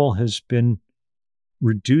goal has been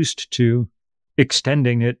reduced to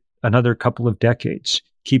extending it another couple of decades,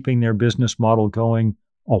 keeping their business model going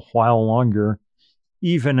a while longer,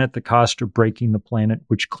 even at the cost of breaking the planet,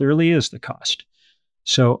 which clearly is the cost.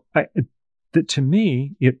 So to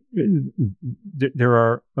me, there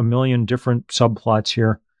are a million different subplots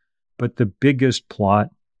here, but the biggest subplot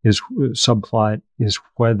is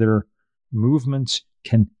whether movements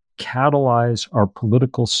can catalyze our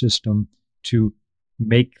political system to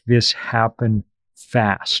make this happen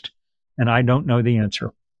fast. And I don't know the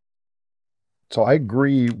answer. So I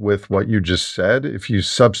agree with what you just said. If you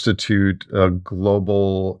substitute a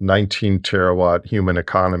global 19 terawatt human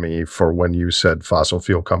economy for when you said fossil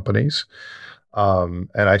fuel companies, and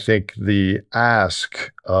I think the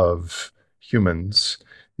ask of humans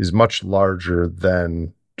is much larger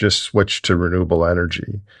than just switch to renewable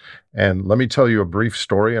energy. And let me tell you a brief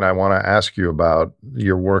story, and I want to ask you about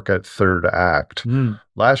your work at Third Act.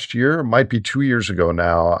 Last year, might be 2 years ago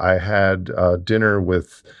now, I had dinner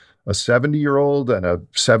with a 70-year-old and a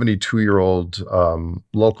 72-year-old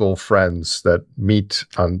local friends that meet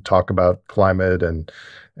and talk about climate and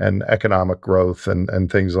economic growth and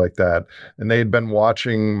things like that. And they had been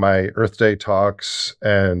watching my Earth Day talks,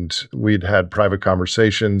 and we'd had private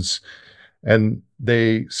conversations. And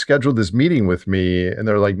they scheduled this meeting with me, and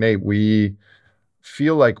they're like, Nate, we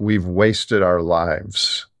feel like we've wasted our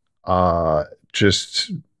lives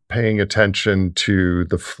just paying attention to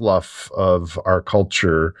the fluff of our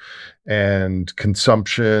culture and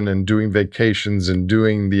consumption and doing vacations and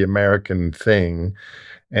doing the American thing.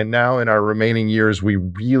 And now in our remaining years, we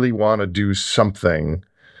really want to do something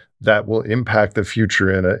that will impact the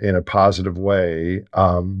future in a positive way,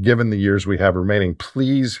 given the years we have remaining.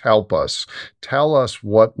 Please help us. Tell us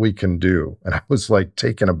what we can do. And I was like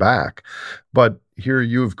taken aback. But here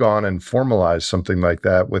you've gone and formalized something like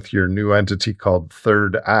that with your new entity called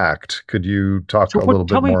Third Act. Could you talk a little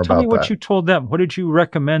bit more about that? Tell me what you told them. What did you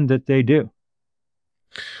recommend that they do?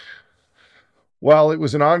 Well, it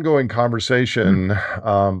was an ongoing conversation,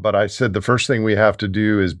 but I said the first thing we have to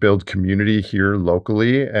do is build community here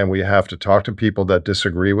locally, and we have to talk to people that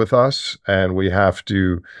disagree with us, and we have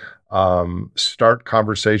to start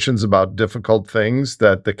conversations about difficult things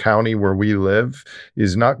that the county where we live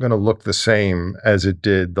is not going to look the same as it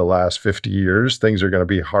did the last 50 years. Things are going to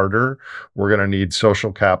be harder. We're going to need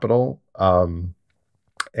social capital, and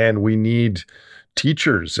we need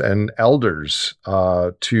teachers and elders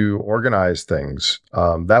to organize things.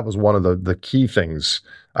 That was one of the key things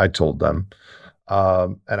I told them.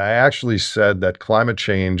 And I actually said that climate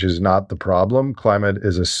change is not the problem. Climate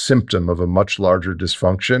is a symptom of a much larger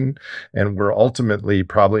dysfunction. And we're ultimately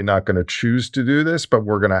probably not going to choose to do this, but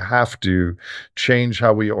we're going to have to change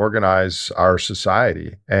how we organize our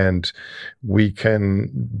society. And we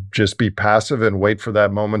can just be passive and wait for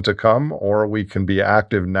that moment to come, or we can be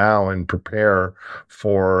active now and prepare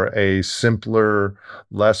for a simpler,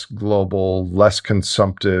 less global, less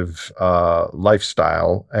consumptive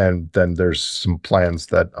lifestyle. And then there's some plans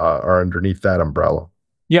that are underneath that umbrella.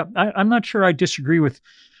 Yeah, I'm not sure I disagree with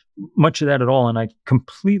much of that at all. And I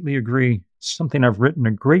completely agree. Something I've written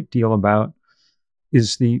a great deal about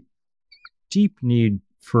is the deep need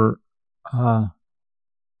for, what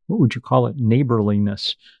would you call it,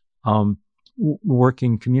 neighborliness,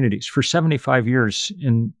 working communities. For 75 years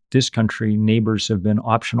in this country, neighbors have been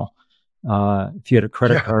optional. If you had a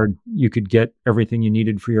credit Yeah, card, you could get everything you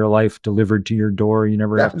needed for your life delivered to your door. You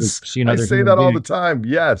never have to yes. see I another say human that all the being. time.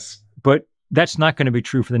 Yes. But that's not going to be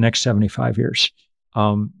true for the next 75 years.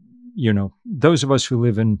 Um, those of us who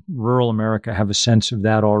live in rural America have a sense of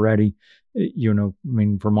that already. I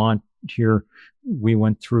mean, Vermont here, we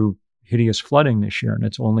went through hideous flooding this year, and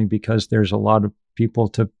it's only because there's a lot of people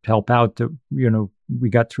to help out that, we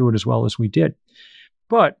got through it as well as we did.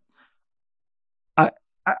 But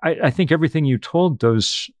I, I think everything you told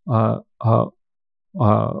those uh,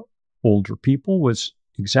 older people was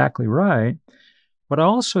exactly right. But I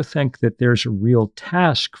also think that there's a real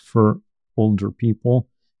task for older people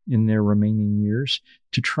in their remaining years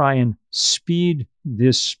to try and speed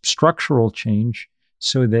this structural change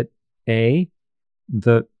so that A,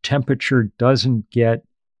 the temperature doesn't get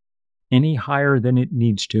any higher than it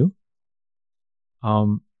needs to.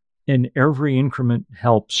 Um, and every increment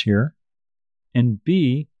helps here. And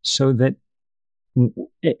B, so that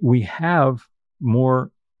we have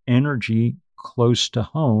more energy close to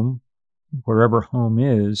home, wherever home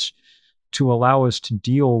is, to allow us to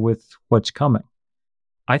deal with what's coming.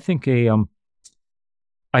 I think a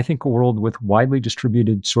world with widely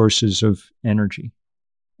distributed sources of energy,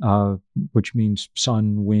 uh, which means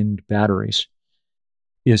sun, wind, batteries,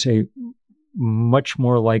 is a much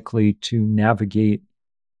more likely to navigate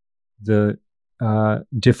the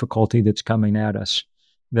difficulty that's coming at us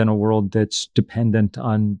than a world that's dependent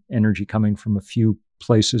on energy coming from a few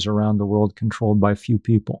places around the world controlled by few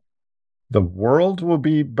people. The world will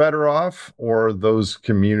be better off, or those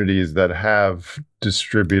communities that have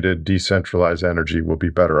distributed, decentralized energy will be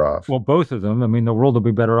better off? Well, both of them. I mean, the world will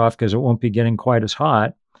be better off because it won't be getting quite as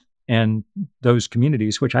hot. And those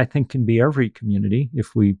communities, which I think can be every community,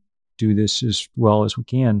 if we do this as well as we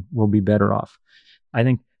can, will be better off. I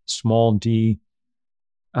think small d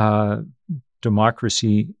uh,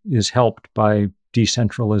 democracy is helped by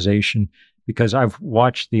decentralization because I've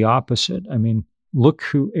watched the opposite. I mean, look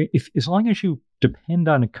who, if as long as you depend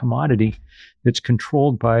on a commodity that's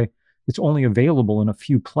controlled by, it's only available in a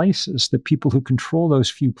few places, the people who control those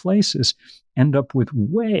few places end up with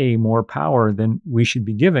way more power than we should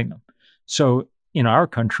be giving them. So in our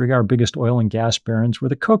country, our biggest oil and gas barons were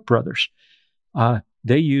the Koch brothers.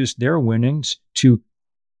 They used their winnings to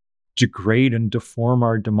degrade and deform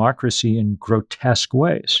our democracy in grotesque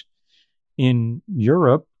ways. In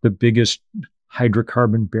Europe, the biggest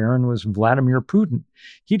hydrocarbon baron was Vladimir Putin.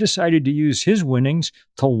 He decided to use his winnings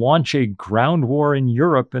to launch a ground war in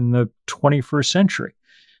Europe in the 21st century.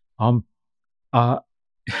 Um, uh,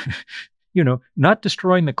 not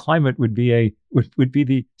destroying the climate would be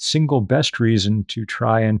the single best reason to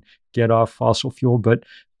try and get off fossil fuel, but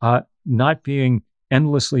not being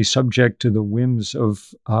endlessly subject to the whims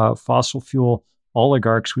of fossil fuel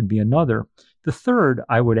oligarchs would be another. The third,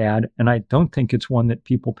 I would add, and I don't think it's one that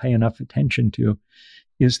people pay enough attention to,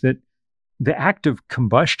 is that the act of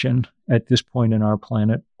combustion at this point in our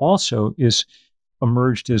planet also is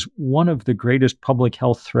emerged as one of the greatest public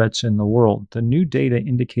health threats in the world. The new data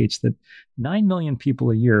indicates that 9 million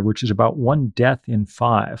people a year, which is about one death in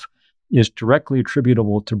 5, is directly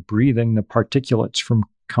attributable to breathing the particulates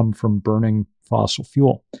come from burning fossil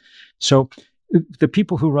fuel. So the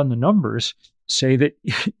people who run the numbers say that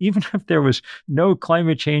even if there was no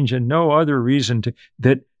climate change and no other reason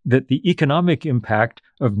that the economic impact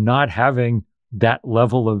of not having that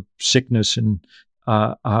level of sickness and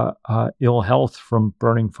ill health from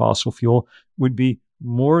burning fossil fuel would be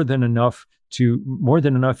more than enough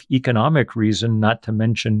economic reason, not to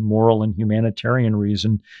mention moral and humanitarian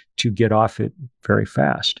reason, to get off it very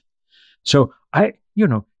fast. So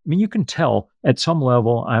you can tell at some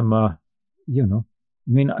level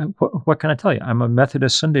what can I tell you? I'm a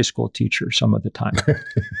Methodist Sunday school teacher some of the time.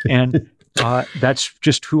 And that's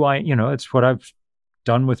just who it's what I've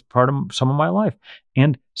done with part of some of my life.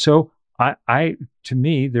 And so To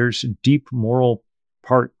me, there's a deep moral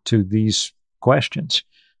part to these questions.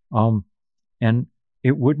 Um, and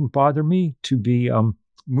it wouldn't bother me to be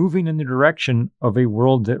moving in the direction of a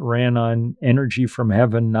world that ran on energy from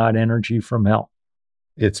heaven, not energy from hell.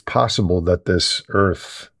 It's possible that this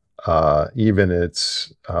Earth, even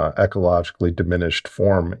its ecologically diminished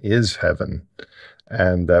form, is heaven,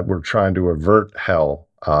 and that we're trying to avert hell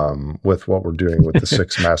with what we're doing with the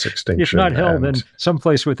sixth mass If not extinction. hell, then And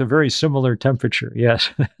someplace with a very similar temperature.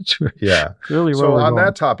 Yes, that's yeah. really where So we're on going.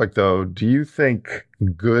 that topic, though, do you think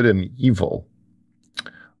good and evil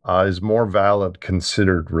is more valid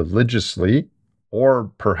considered religiously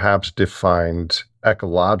or perhaps defined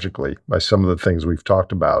ecologically by some of the things we've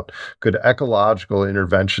talked about? Could ecological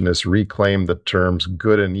interventionists reclaim the terms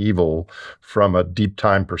good and evil from a deep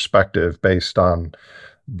time perspective based on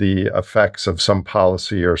the effects of some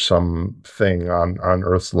policy or something on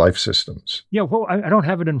Earth's life systems? Yeah, well, I don't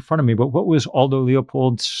have it in front of me, but what was Aldo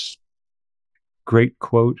Leopold's great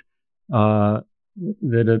quote that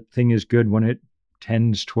a thing is good when it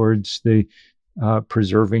tends towards the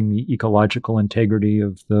preserving the ecological integrity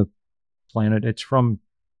of the planet? It's from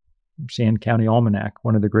Sand County Almanac,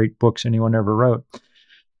 one of the great books anyone ever wrote.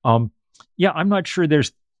 Yeah, I'm not sure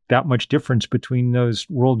there's that much difference between those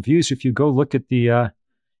worldviews. If you go look at the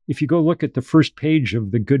first page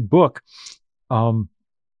of the good book, um,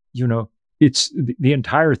 you know, it's the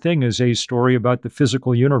entire thing is a story about the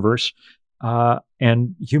physical universe.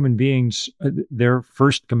 And human beings, their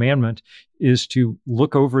first commandment is to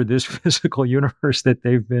look over this physical universe that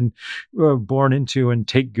they've been born into and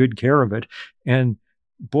take good care of it. And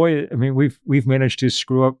boy, I mean, we've managed to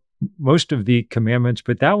screw up most of the commandments,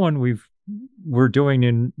 but that one we're doing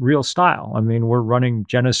in real style. I mean, we're running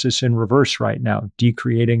Genesis in reverse right now,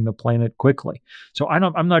 decreating the planet quickly. So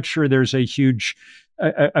I'm not sure there's a huge.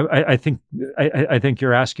 I think I think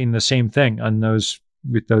you're asking the same thing on those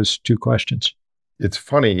with those two questions. It's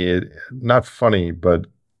funny, not funny, but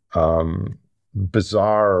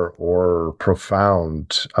bizarre or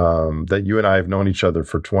profound that you and I have known each other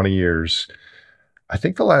for 20 years. I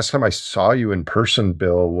think the last time I saw you in person,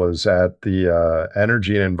 Bill, was at the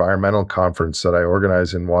Energy and Environmental Conference that I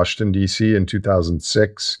organized in Washington, D.C. in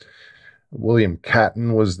 2006. William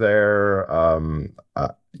Catton was there.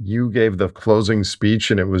 You gave the closing speech,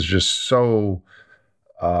 and it was just so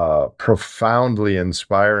profoundly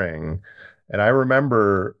inspiring. And I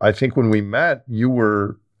remember, I think when we met,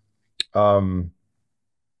 um,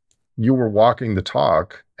 you were walking the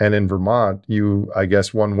talk, and in Vermont, I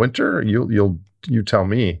guess one winter, you tell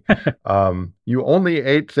me, you only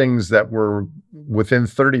ate things that were within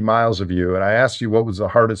 30 miles of you. And I asked you what was the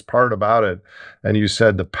hardest part about it, and you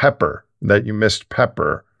said the pepper, that you missed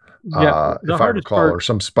pepper, Yeah, the if I hardest recall, part. or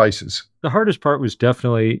some spices. The hardest part was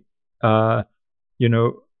definitely, uh, you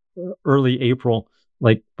know, early April.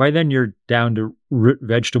 Like by then, you're down to root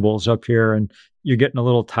vegetables up here, and you're getting a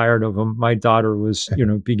little tired of them. My daughter was,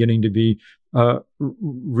 beginning to be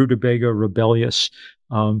rutabaga rebellious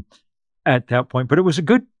at that point. But it was a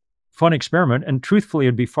good, fun experiment. And truthfully,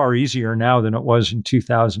 it'd be far easier now than it was in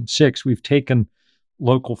 2006. We've taken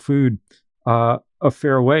local food a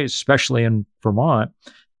fair ways, especially in Vermont.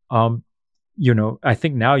 Um, I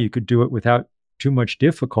think now you could do it without too much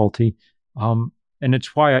difficulty. And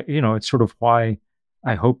it's why, it's sort of why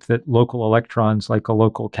I hope that local electrons, like a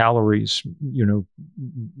local calories,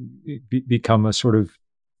 become a sort of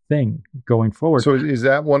thing going forward. So is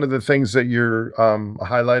that one of the things that you're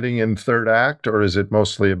highlighting in third act, or is it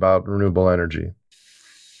mostly about renewable energy?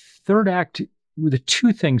 Third act, the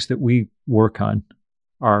two things that we work on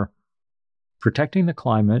are protecting the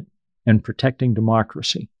climate and protecting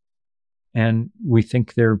democracy. And we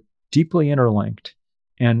think they're deeply interlinked.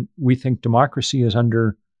 And we think democracy is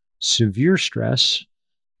under severe stress.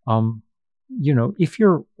 If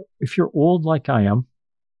you're old like I am,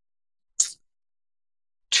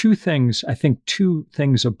 two things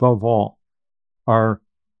above all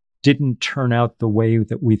didn't turn out the way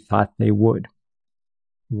that we thought they would.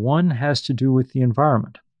 One has to do with the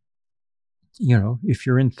environment. If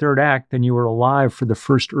you're in third act, then you were alive for the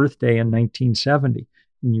first Earth Day in 1970.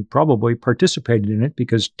 And you probably participated in it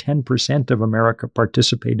because 10% of America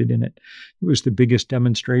participated in it. It was the biggest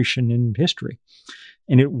demonstration in history.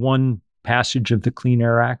 And it won passage of the Clean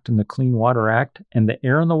Air Act and the Clean Water Act, and the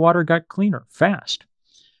air and the water got cleaner fast.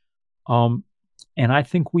 And I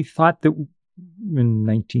think we thought that in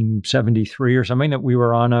 1973 or something that we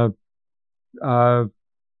were on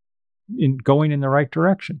going in the right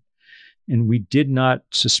direction. And we did not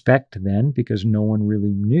suspect then, because no one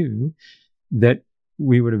really knew, that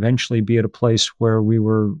we would eventually be at a place where we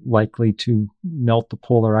were likely to melt the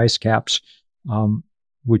polar ice caps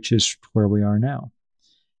which is where we are now.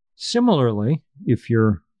 Similarly, if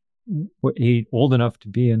you're old enough to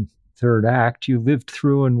be in third act, you lived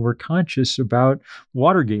through and were conscious about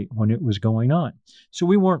Watergate when it was going on. So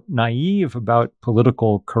we weren't naive about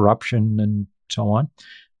political corruption and so on,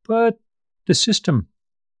 but the system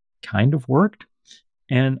kind of worked.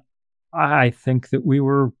 And I think that we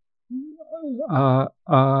were, I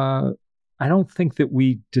don't think that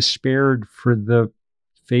we despaired for the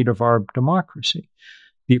fate of our democracy.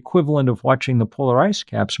 The equivalent of watching the polar ice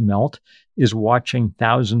caps melt is watching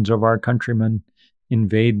thousands of our countrymen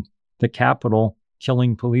invade the Capitol,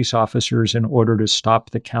 killing police officers in order to stop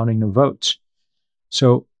the counting of votes.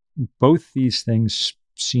 So both these things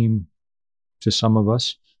seem to some of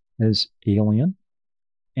us as alien,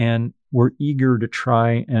 and we're eager to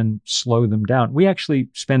try and slow them down. We actually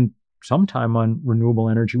spend some time on renewable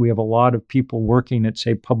energy. We have a lot of people working at,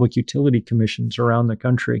 say, public utility commissions around the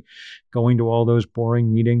country, going to all those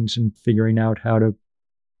boring meetings and figuring out how to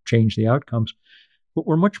change the outcomes. But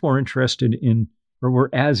we're much more interested in, or we're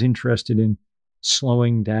as interested in,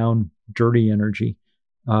 slowing down dirty energy.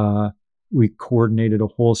 We coordinated a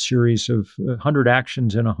whole series of 100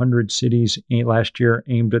 actions in 100 cities last year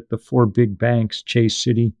aimed at the 4 big banks, Chase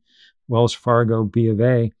Citi, Wells Fargo, B of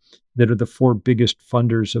A, that are the 4 biggest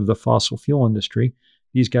funders of the fossil fuel industry.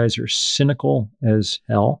 These guys are cynical as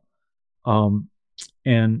hell.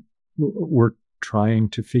 And we're trying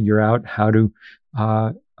to figure out how to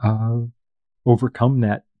overcome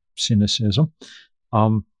that cynicism.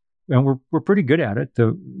 And we're pretty good at it.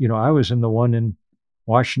 I was in the one in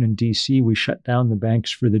Washington, D.C. We shut down the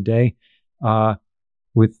banks for the day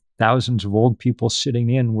with thousands of old people sitting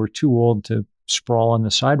in. We're too old to sprawl on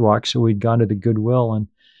the sidewalk, so we'd gone to the Goodwill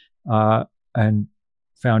and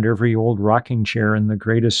found every old rocking chair in the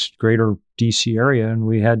greater DC area,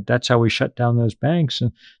 and that's how we shut down those banks.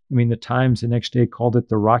 And I mean, the Times the next day called it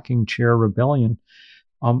the rocking chair rebellion.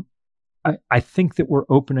 I think that we're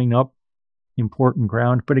opening up important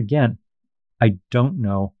ground, but again, I don't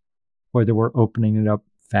know whether we're opening it up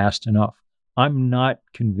fast enough. I'm not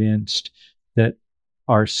convinced that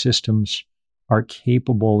our systems are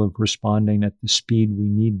capable of responding at the speed we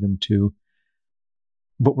need them to,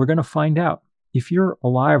 but we're going to find out. If you're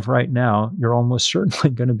alive right now, you're almost certainly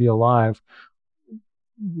going to be alive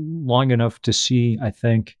long enough to see, I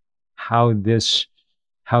think, how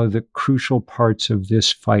the crucial parts of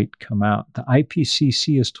this fight come out. The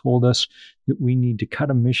IPCC has told us that we need to cut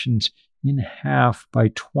emissions in half by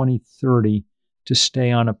 2030 to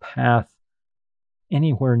stay on a path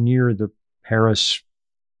anywhere near the Paris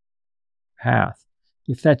path,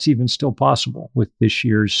 if that's even still possible with this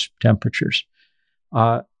year's temperatures.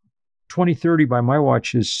 2030 by my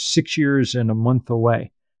watch is 6 years and a month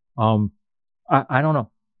away. I don't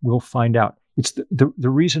know. We'll find out. It's the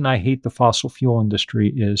reason I hate the fossil fuel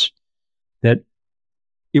industry is that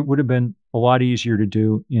it would have been a lot easier to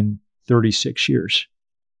do in 36 years.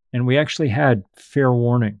 And we actually had fair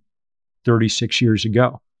warning 36 years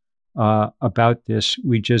ago about this.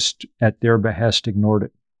 We just, at their behest, ignored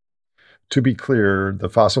it. To be clear, the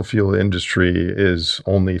fossil fuel industry is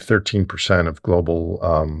only 13% of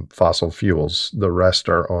global fossil fuels. The rest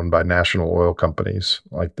are owned by national oil companies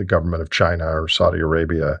like the government of China or Saudi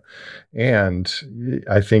Arabia. And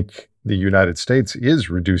I think the United States is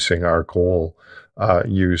reducing our coal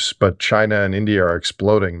use, but China and India are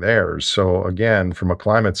exploding theirs. So again, from a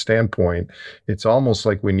climate standpoint, it's almost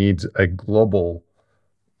like we need a global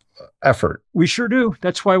effort. We sure do.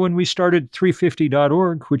 That's why when we started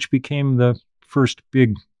 350.org, which became the first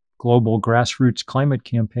big global grassroots climate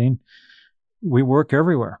campaign, we work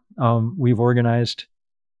everywhere. We've organized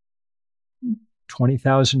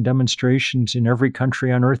 20,000 demonstrations in every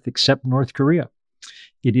country on earth except North Korea.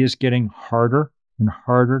 It is getting harder and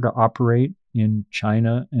harder to operate in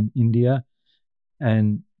China and India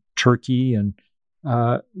and Turkey and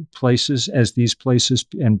places as these places,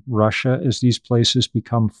 and Russia as these places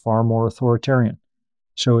become far more authoritarian.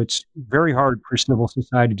 So it's very hard for civil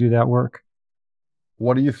society to do that work.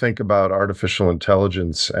 What do you think about artificial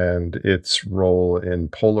intelligence and its role in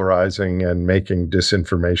polarizing and making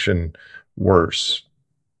disinformation worse?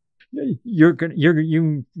 You're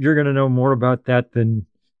gonna know more about that than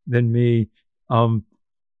me. I'm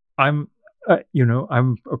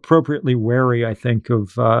I'm appropriately wary, I think,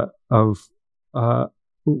 of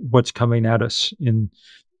what's coming at us in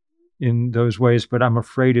those ways. But I'm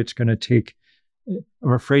afraid it's going to take.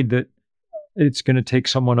 I'm afraid that it's going to take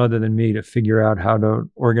someone other than me to figure out how to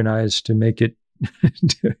organize to make it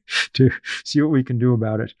to see what we can do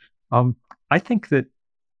about it. I think that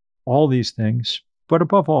all these things, but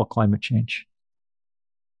above all, climate change,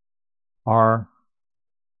 are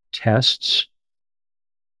tests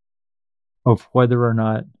of whether or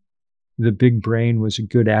not the big brain was a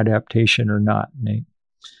good adaptation or not, Nate.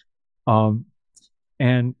 Um,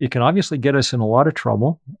 and it can obviously get us in a lot of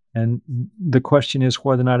trouble. And the question is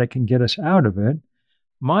whether or not it can get us out of it.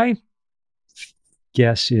 My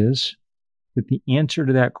guess is that the answer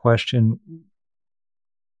to that question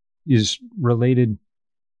is related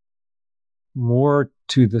more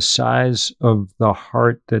to the size of the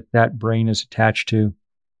heart that that brain is attached to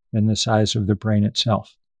than the size of the brain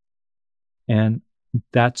itself. And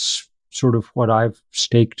that's sort of what I've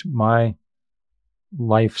staked my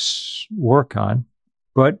life's work on.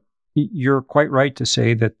 But you're quite right to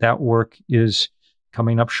say that that work is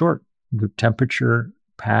coming up short. The temperature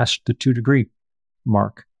passed the 2-degree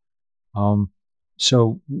mark.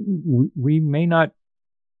 So we may not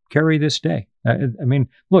carry this day. I mean,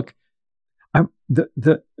 look,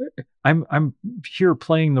 I'm here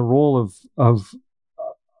playing the role of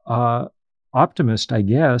uh, optimist, I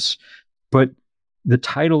guess, but the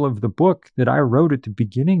title of the book that I wrote at the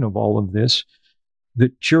beginning of all of this,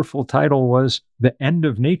 the cheerful title was The End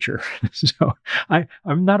of Nature. So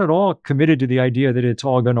I'm not at all committed to the idea that it's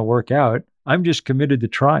all going to work out. I'm just committed to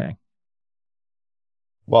trying.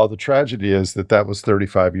 Well, the tragedy is that that was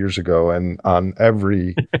 35 years ago, and on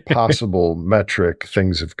every possible metric,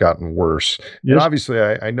 things have gotten worse. And Yes, obviously,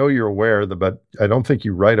 I know you're aware of that, but I don't think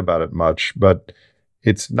you write about it much. But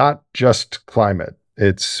it's not just climate.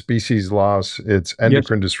 It's species loss, it's yes,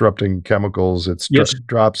 endocrine disrupting chemicals, it's yes.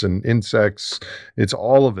 drops in insects, it's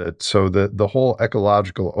all of it. So the whole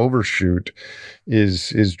ecological overshoot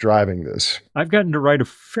is driving this. I've gotten to write a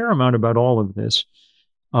fair amount about all of this.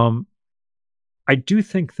 Um, I do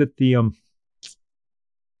think that the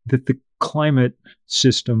climate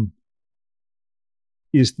system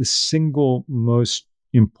is the single most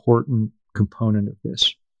important component of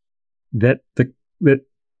this. That the that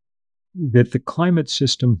that the climate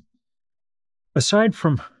system, aside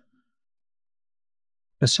from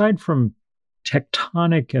aside from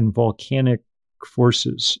tectonic and volcanic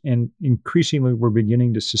forces, and increasingly we're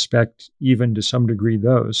beginning to suspect even to some degree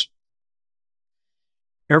those,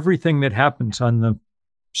 everything that happens on the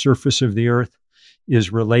surface of the earth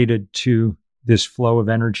is related to this flow of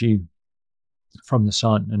energy from the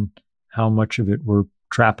sun and how much of it we're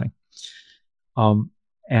trapping. Um,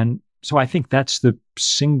 and so I think that's the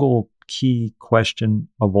single key question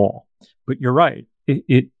of all. But you're right.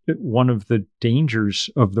 One of the dangers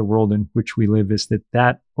of the world in which we live is that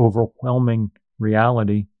that overwhelming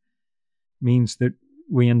reality means that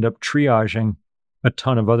we end up triaging a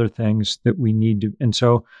ton of other things that we need to. And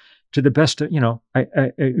so, to the best of,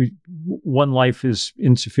 one life is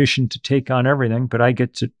insufficient to take on everything, but I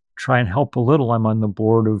get to try and help a little. I'm on the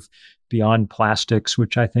board of Beyond Plastics,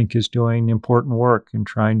 which I think is doing important work and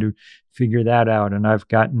trying to figure that out. And I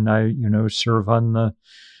serve on the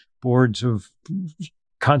boards of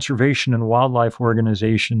conservation and wildlife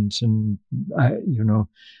organizations, and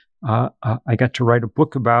I got to write a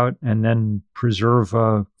book about and then preserve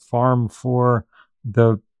a farm for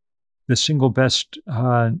the the single best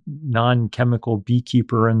non-chemical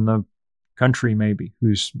beekeeper in the country, maybe,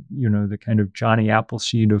 who's the kind of Johnny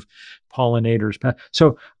Appleseed of pollinators.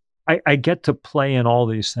 So I get to play in all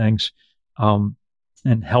these things um,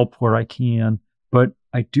 and help where I can, but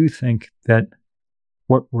I do think that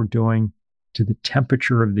what we're doing to the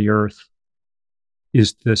temperature of the earth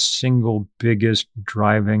is the single biggest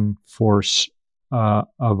driving force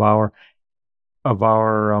of our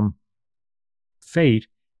fate.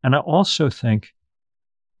 And I also think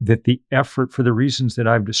that the effort, for the reasons that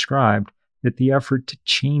I've described, that the effort to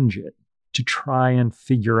change it, to try and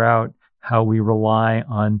figure out how we rely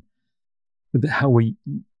on how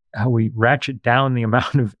we ratchet down the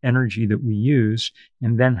amount of energy that we use,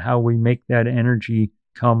 and then how we make that energy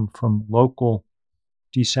come from local,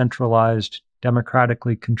 decentralized,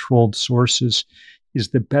 democratically controlled sources, is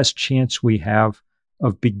the best chance we have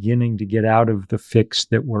of beginning to get out of the fix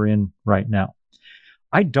that we're in right now.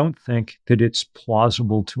 I don't think that it's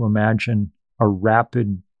plausible to imagine a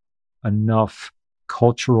rapid enough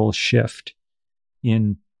cultural shift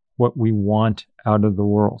in what we want out of the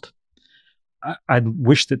world. I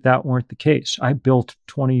wish that that weren't the case. I built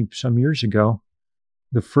 20 some years ago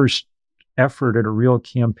the first effort at a real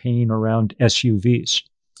campaign around SUVs.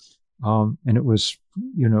 And it was,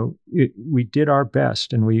 we did our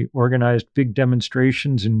best, and we organized big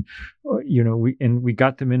demonstrations, and we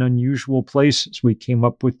got them in unusual places. We came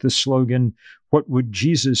up with the slogan, "What would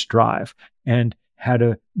Jesus drive?" and had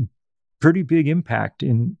a pretty big impact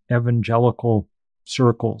in evangelical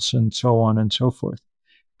circles and so on and so forth.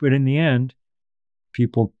 But in the end,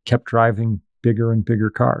 people kept driving bigger and bigger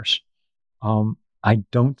cars. I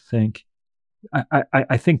don't think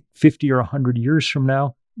I think 50 or 100 years from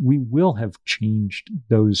now, we will have changed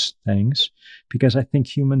those things because I think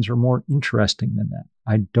humans are more interesting than that.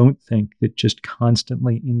 I don't think that just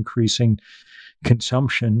constantly increasing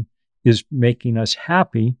consumption is making us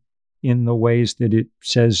happy in the ways that it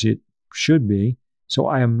says it should be. So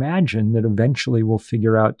I imagine that eventually we'll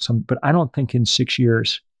figure out but I don't think in 6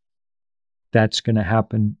 years that's going to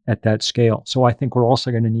happen at that scale. So I think we're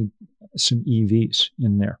also going to need some EVs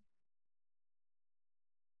in there.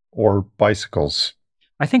 Or bicycles.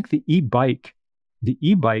 I think the e-bike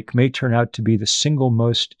may turn out to be the single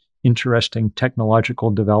most interesting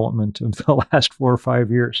technological development of the last 4 or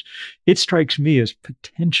 5 years. It strikes me as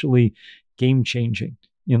potentially game-changing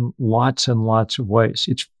in lots and lots of ways.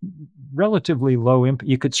 It's relatively low impact.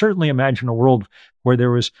 You could certainly imagine a world where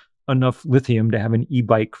there was enough lithium to have an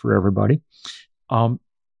e-bike for everybody. And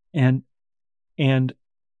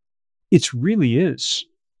it really is,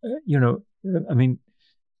 I mean,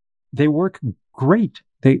 they work great.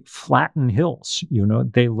 They flatten hills,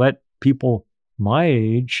 they let people my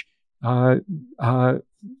age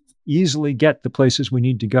easily get the places we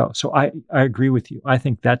need to go. So I agree with you. I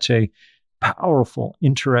think that's a powerful,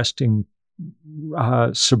 interesting,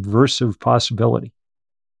 subversive possibility.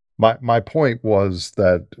 My point was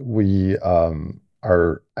that we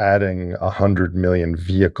are adding 100 million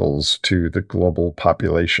vehicles to the global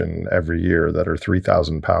population every year that are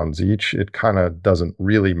 3,000 pounds each. It kind of doesn't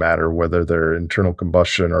really matter whether they're internal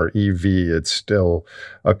combustion or EV. It's still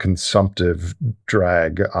a consumptive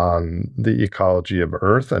drag on the ecology of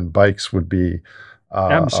Earth, and bikes would be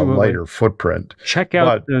a lighter footprint. Check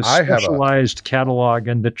out the specialized catalog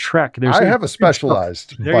and the Trek. I have a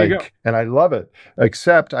specialized bike, and I love it,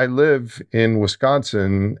 except I live in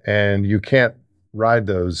Wisconsin, and you can't ride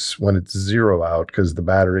those when it's 0 out because the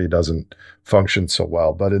battery doesn't function so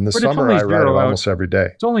well. But in the summer, I ride it almost every day.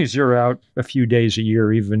 It's only 0 out a few days a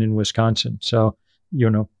year, even in Wisconsin. So, I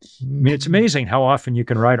mean, it's amazing how often you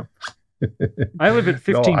can ride them. I live at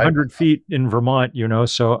 1,500 feet in Vermont,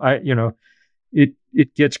 so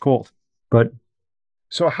it gets cold. But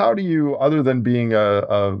so how do you, other than being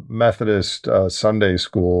a Methodist Sunday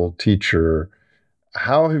school teacher,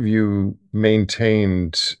 how have you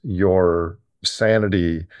maintained your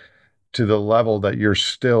sanity to the level that you're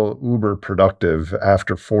still uber productive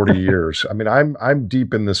after 40 years? I mean, I'm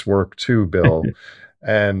deep in this work too, Bill,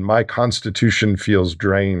 and my constitution feels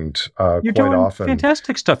drained You're quite doing often.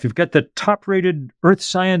 Fantastic stuff. You've got the top-rated Earth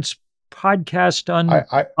science podcast on.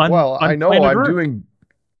 I know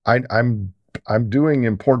I'm doing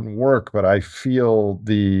important work, but I feel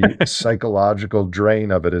the psychological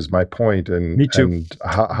drain of it is my point. And me too. And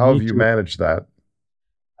how have you managed that?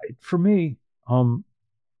 For me,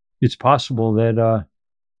 it's possible that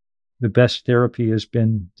the best therapy has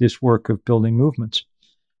been this work of building movements,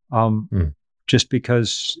 just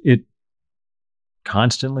because it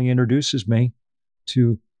constantly introduces me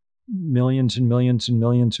to millions and millions and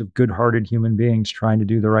millions of good-hearted human beings trying to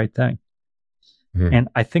do the right thing. And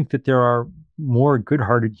I think that there are more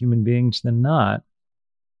good-hearted human beings than not.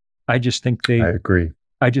 I agree.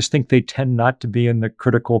 I just think they tend not to be in the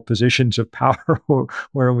critical positions of power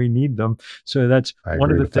where we need them. So that's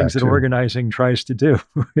one of the things that organizing tries to do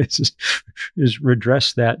is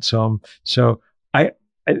redress that some. So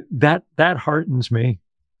that heartens me.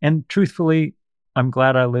 And truthfully, I'm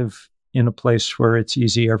glad I live in a place where it's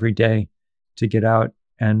easy every day to get out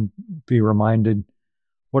and be reminded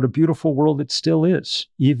what a beautiful world it still is,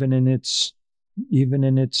 even in its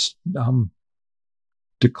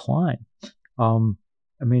decline.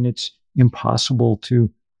 I mean, it's impossible to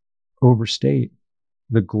overstate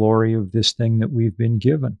the glory of this thing that we've been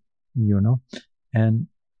given, and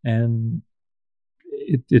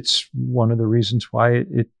it's one of the reasons why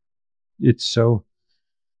it's so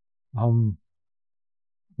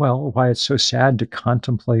why it's so sad to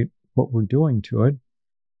contemplate what we're doing to it,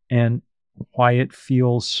 and why it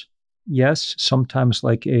feels, yes, sometimes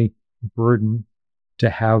like a burden to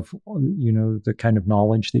have, the kind of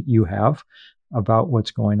knowledge that you have about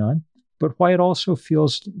what's going on, but why it also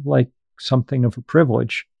feels like something of a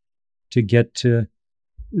privilege to get to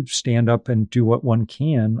stand up and do what one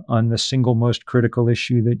can on the single most critical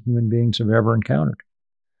issue that human beings have ever encountered.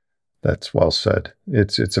 That's well said.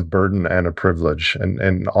 It's a burden and a privilege,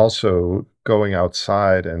 and also going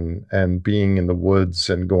outside and being in the woods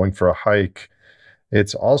and going for a hike.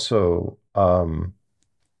 It's also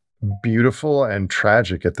beautiful and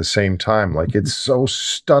tragic at the same time. Like, it's so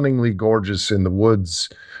stunningly gorgeous in the woods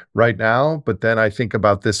right now, but then I think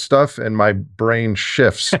about this stuff and my brain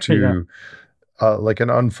shifts to like an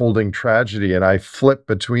unfolding tragedy, and I flip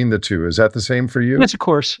between the two. Is that the same for you? Yes, of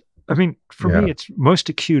course. I mean, for Yeah. me, it's most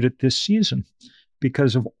acute at this season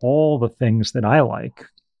because of all the things that I like.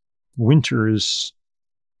 Winter is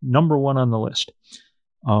number one on the list.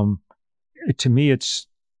 Um, to me, it's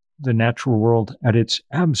the natural world at its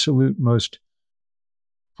absolute most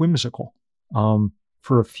whimsical.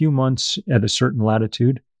 For a few months at a certain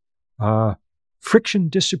latitude, uh, friction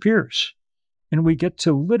disappears, and we get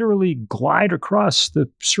to literally glide across the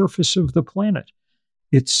surface of the planet.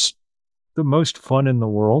 It's the most fun in the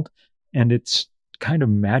world, and it's kind of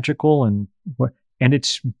magical, and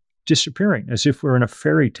it's disappearing as if we're in a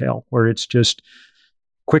fairy tale where it's just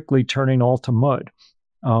quickly turning all to mud.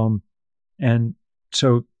 Um, and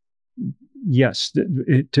so, yes,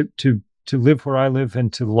 to live where I live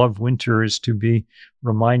and to love winter is to be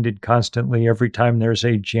reminded constantly every time there's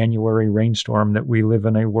a January rainstorm that we live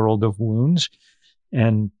in a world of wounds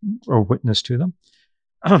and are witness to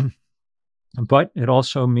them. But it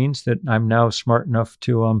also means that I'm now smart enough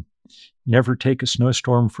to never take a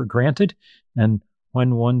snowstorm for granted. And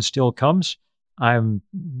when one still comes, I'm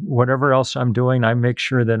whatever else I'm doing, I make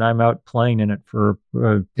sure that I'm out playing in it for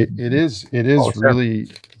It all is it's ever. really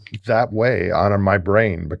that way on my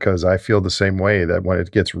brain because I feel the same way that when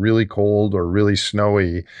it gets really cold or really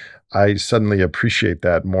snowy, I suddenly appreciate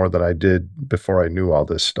that more than I did before I knew all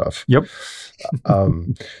this stuff. Yep.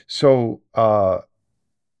 Um, so,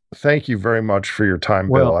 thank you very much for your time,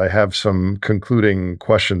 Bill. Well, I have some concluding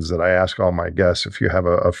questions that I ask all my guests. If you have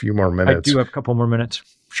a few more I do minutes, have a couple more minutes.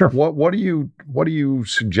 Sure. what do you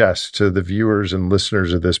suggest to the viewers and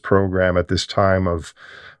listeners of this program at this time of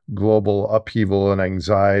global upheaval and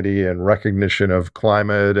anxiety and recognition of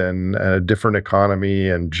climate and a different economy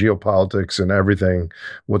and geopolitics and everything,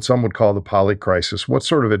 what some would call the polycrisis? What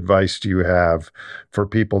sort of advice do you have for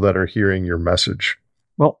people that are hearing your message?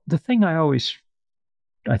 Well, the thing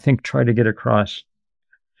I think, try to get across,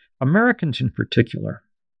 Americans in particular,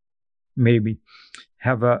 maybe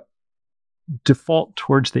have a default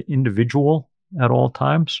towards the individual at all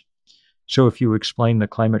times. So if you explain the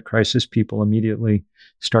climate crisis, people immediately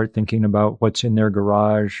start thinking about what's in their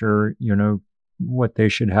garage or, what they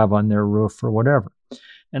should have on their roof or whatever.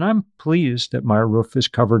 And I'm pleased that my roof is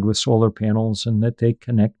covered with solar panels and that they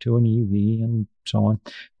connect to an EV and so on.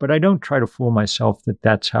 But I don't try to fool myself that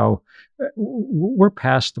that's how we're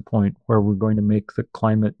past the point where we're going to make the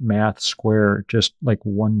climate math square just like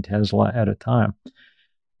one Tesla at a time.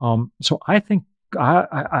 So I think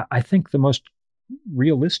the most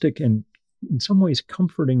realistic and in some ways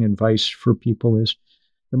comforting advice for people is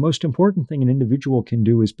the most important thing an individual can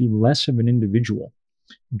do is be less of an individual.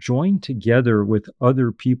 Join together with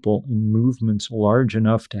other people in movements large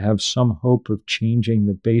enough to have some hope of changing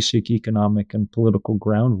the basic economic and political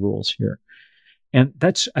ground rules here. And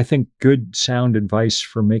that's, I think, good, sound advice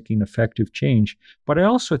for making effective change. But I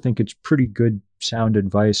also think it's pretty good, sound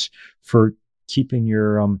advice for keeping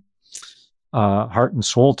your heart and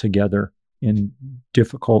soul together in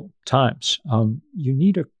difficult times. You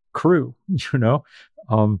need a crew, you know.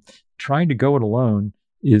 Um, Trying to go it alone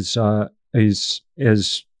is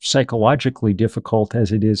as psychologically difficult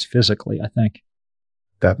as it is physically, I think.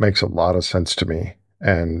 That makes a lot of sense to me.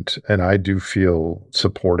 And I do feel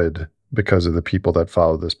supported because of the people that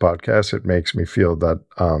follow this podcast. It makes me feel that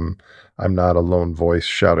I'm not a lone voice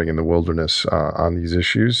shouting in the wilderness on these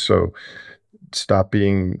issues. So stop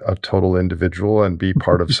being a total individual and be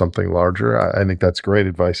part of something larger. I think that's great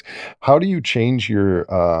advice. How do you change your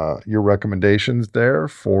recommendations there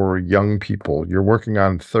for young people? You're working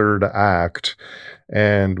on third act,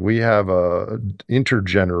 and we have a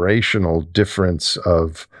intergenerational difference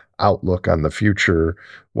of outlook on the future.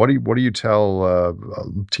 What do you tell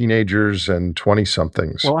teenagers and 20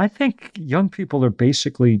 somethings? Well, I think young people are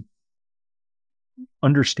basically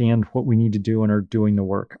understand what we need to do and are doing the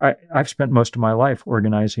work. I've spent most of my life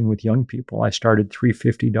organizing with young people. I started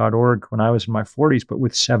 350.org when I was in my 40s, but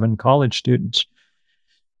with 7 college students.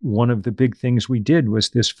 One of the big things we did was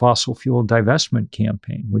this fossil fuel divestment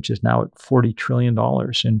campaign, which is now at $40 trillion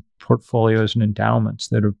in portfolios and endowments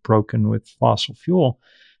that have broken with fossil fuel.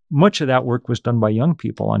 Much of that work was done by young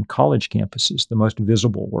people on college campuses, the most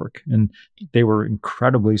visible work. And they were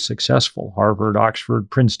incredibly successful. Harvard, Oxford,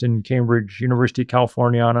 Princeton, Cambridge, University of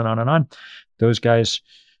California, on and on and on. Those guys,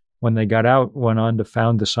 when they got out, went on to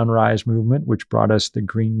found the Sunrise Movement, which brought us the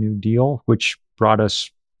Green New Deal, which brought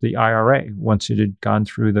us the IRA once it had gone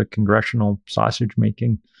through the congressional sausage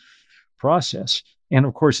making process. And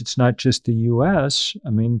of course, it's not just the US. I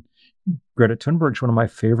mean, Greta Thunberg is one of my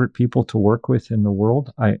favorite people to work with in the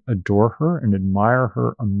world. I adore her and admire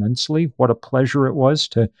her immensely. What a pleasure it was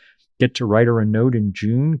to get to write her a note in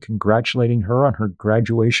June congratulating her on her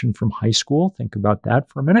graduation from high school. Think about that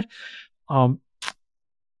for a minute. Um,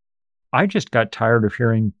 I just got tired of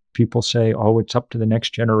hearing people say, oh, it's up to the next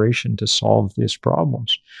generation to solve these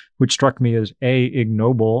problems, which struck me as A,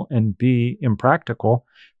 ignoble, and B, impractical.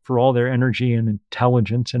 For all their energy and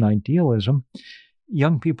intelligence and idealism,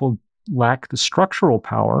 young people lack the structural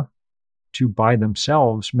power to by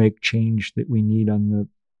themselves make change that we need on the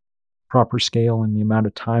proper scale and the amount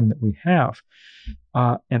of time that we have.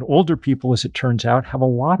 And older people, as it turns out, have a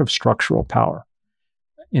lot of structural power.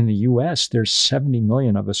 In the US, there's 70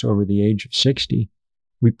 million of us over the age of 60.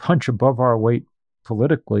 We punch above our weight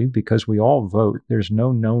politically because we all vote. There's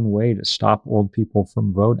no known way to stop old people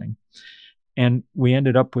from voting. And we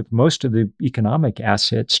ended up with most of the economic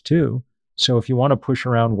assets too. So if you want to push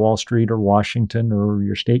around Wall Street or Washington or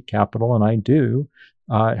your state capital, and I do,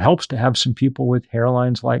 it helps to have some people with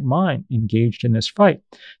hairlines like mine engaged in this fight.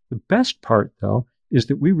 The best part, though, is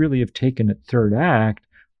that we really have taken at Third Act,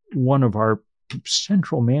 one of our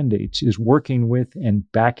central mandates is working with and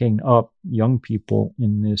backing up young people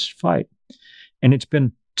in this fight. And it's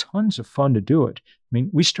been tons of fun to do it. I mean,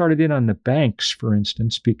 we started in on the banks, for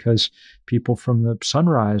instance, because people from the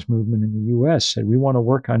Sunrise movement in the US said, we want to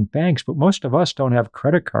work on banks, but most of us don't have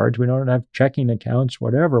credit cards. We don't have checking accounts,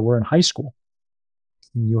 whatever. We're in high school.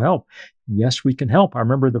 Can you help? Yes, we can help. I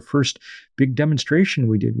remember the first big demonstration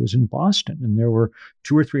we did was in Boston, and there were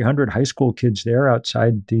 200 or 300 high school kids there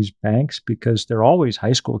outside these banks because there are always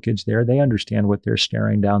high school kids there. They understand what they're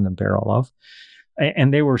staring down the barrel of.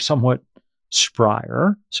 And they were somewhat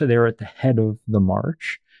sprier, so they were at the head of the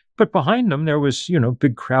march. But behind them, there was,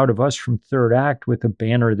 big crowd of us from Third Act with a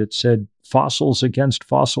banner that said "Fossils against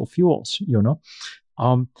fossil fuels."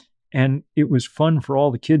 And it was fun for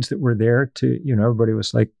all the kids that were there to, everybody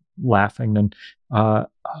was like laughing and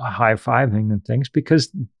high-fiving and things because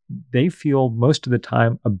they feel most of the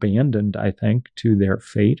time abandoned, I think, to their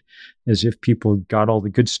fate, as if people got all the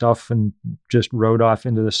good stuff and just rode off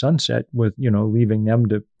into the sunset with, leaving them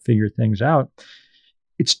to figure things out.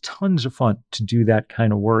 It's tons of fun to do that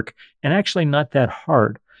kind of work, and actually not that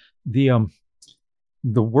hard.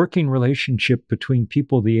 The working relationship between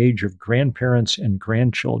people the age of grandparents and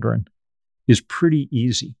grandchildren is pretty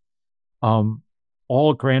easy.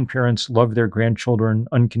 All grandparents love their grandchildren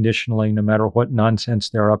unconditionally, no matter what nonsense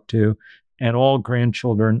they're up to. And all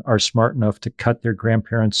grandchildren are smart enough to cut their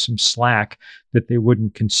grandparents some slack that they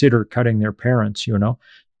wouldn't consider cutting their parents,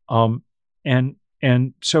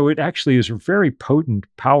 And so it actually is a very potent,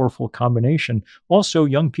 powerful combination. Also,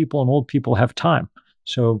 young people and old people have time.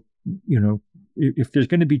 So, if there's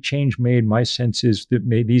going to be change made, my sense is that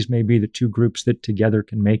these may be the two groups that together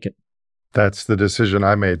can make it. That's the decision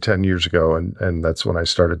I made 10 years ago. And that's when I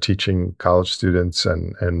started teaching college students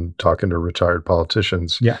and talking to retired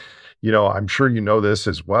politicians. Yeah. I'm sure you know this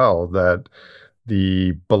as well, that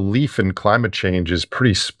the belief in climate change is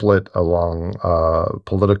pretty split along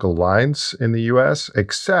political lines in the U.S.,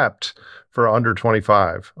 except for under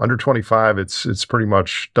 25. Under 25, it's pretty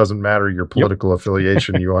much doesn't matter your political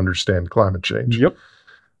affiliation. You understand climate change. Yep.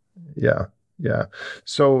 Yeah. Yeah.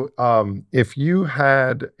 So if you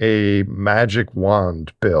had a magic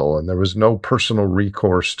wand, Bill, and there was no personal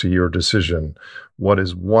recourse to your decision, what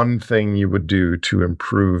is one thing you would do to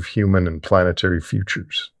improve human and planetary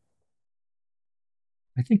futures?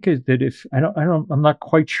 I think that I'm not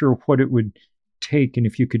quite sure what it would take and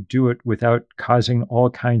if you could do it without causing all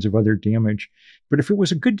kinds of other damage. But if it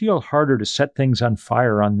was a good deal harder to set things on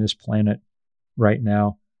fire on this planet right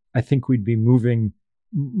now, I think we'd be moving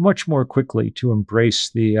much more quickly to embrace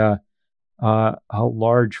the a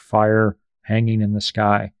large fire hanging in the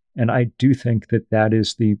sky. And I do think that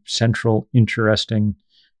is the central, interesting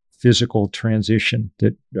physical transition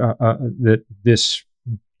that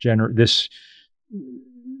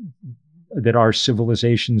that our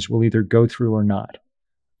civilizations will either go through or not.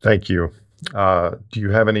 Thank you. Do you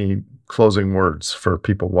have any closing words for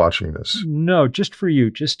people watching this? No, just for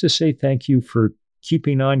you, just to say thank you for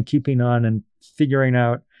keeping on, and figuring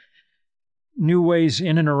out new ways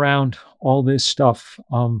in and around all this stuff.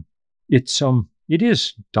 It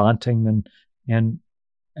is daunting and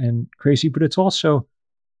crazy, but it's also,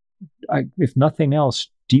 if nothing else,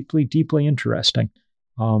 deeply, deeply interesting.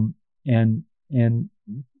 And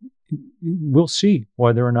we'll see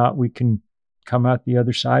whether or not we can come out the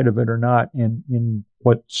other side of it or not, and in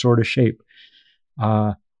what sort of shape.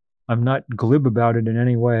 I'm not glib about it in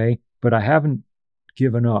any way, but I haven't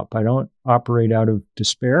given up. I don't operate out of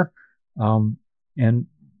despair. And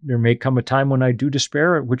there may come a time when I do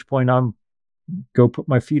despair, at which point I'm go put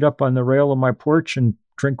my feet up on the rail of my porch and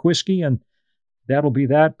drink whiskey, and that'll be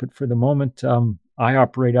that. But for the moment, I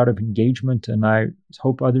operate out of engagement, and I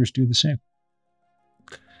hope others do the same.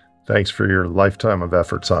 Thanks for your lifetime of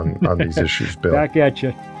efforts on these issues, Bill. Back at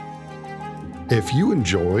you. If you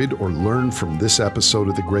enjoyed or learned from this episode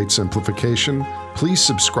of The Great Simplification, please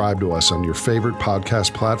subscribe to us on your favorite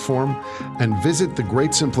podcast platform and visit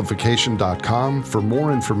thegreatsimplification.com for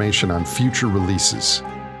more information on future releases.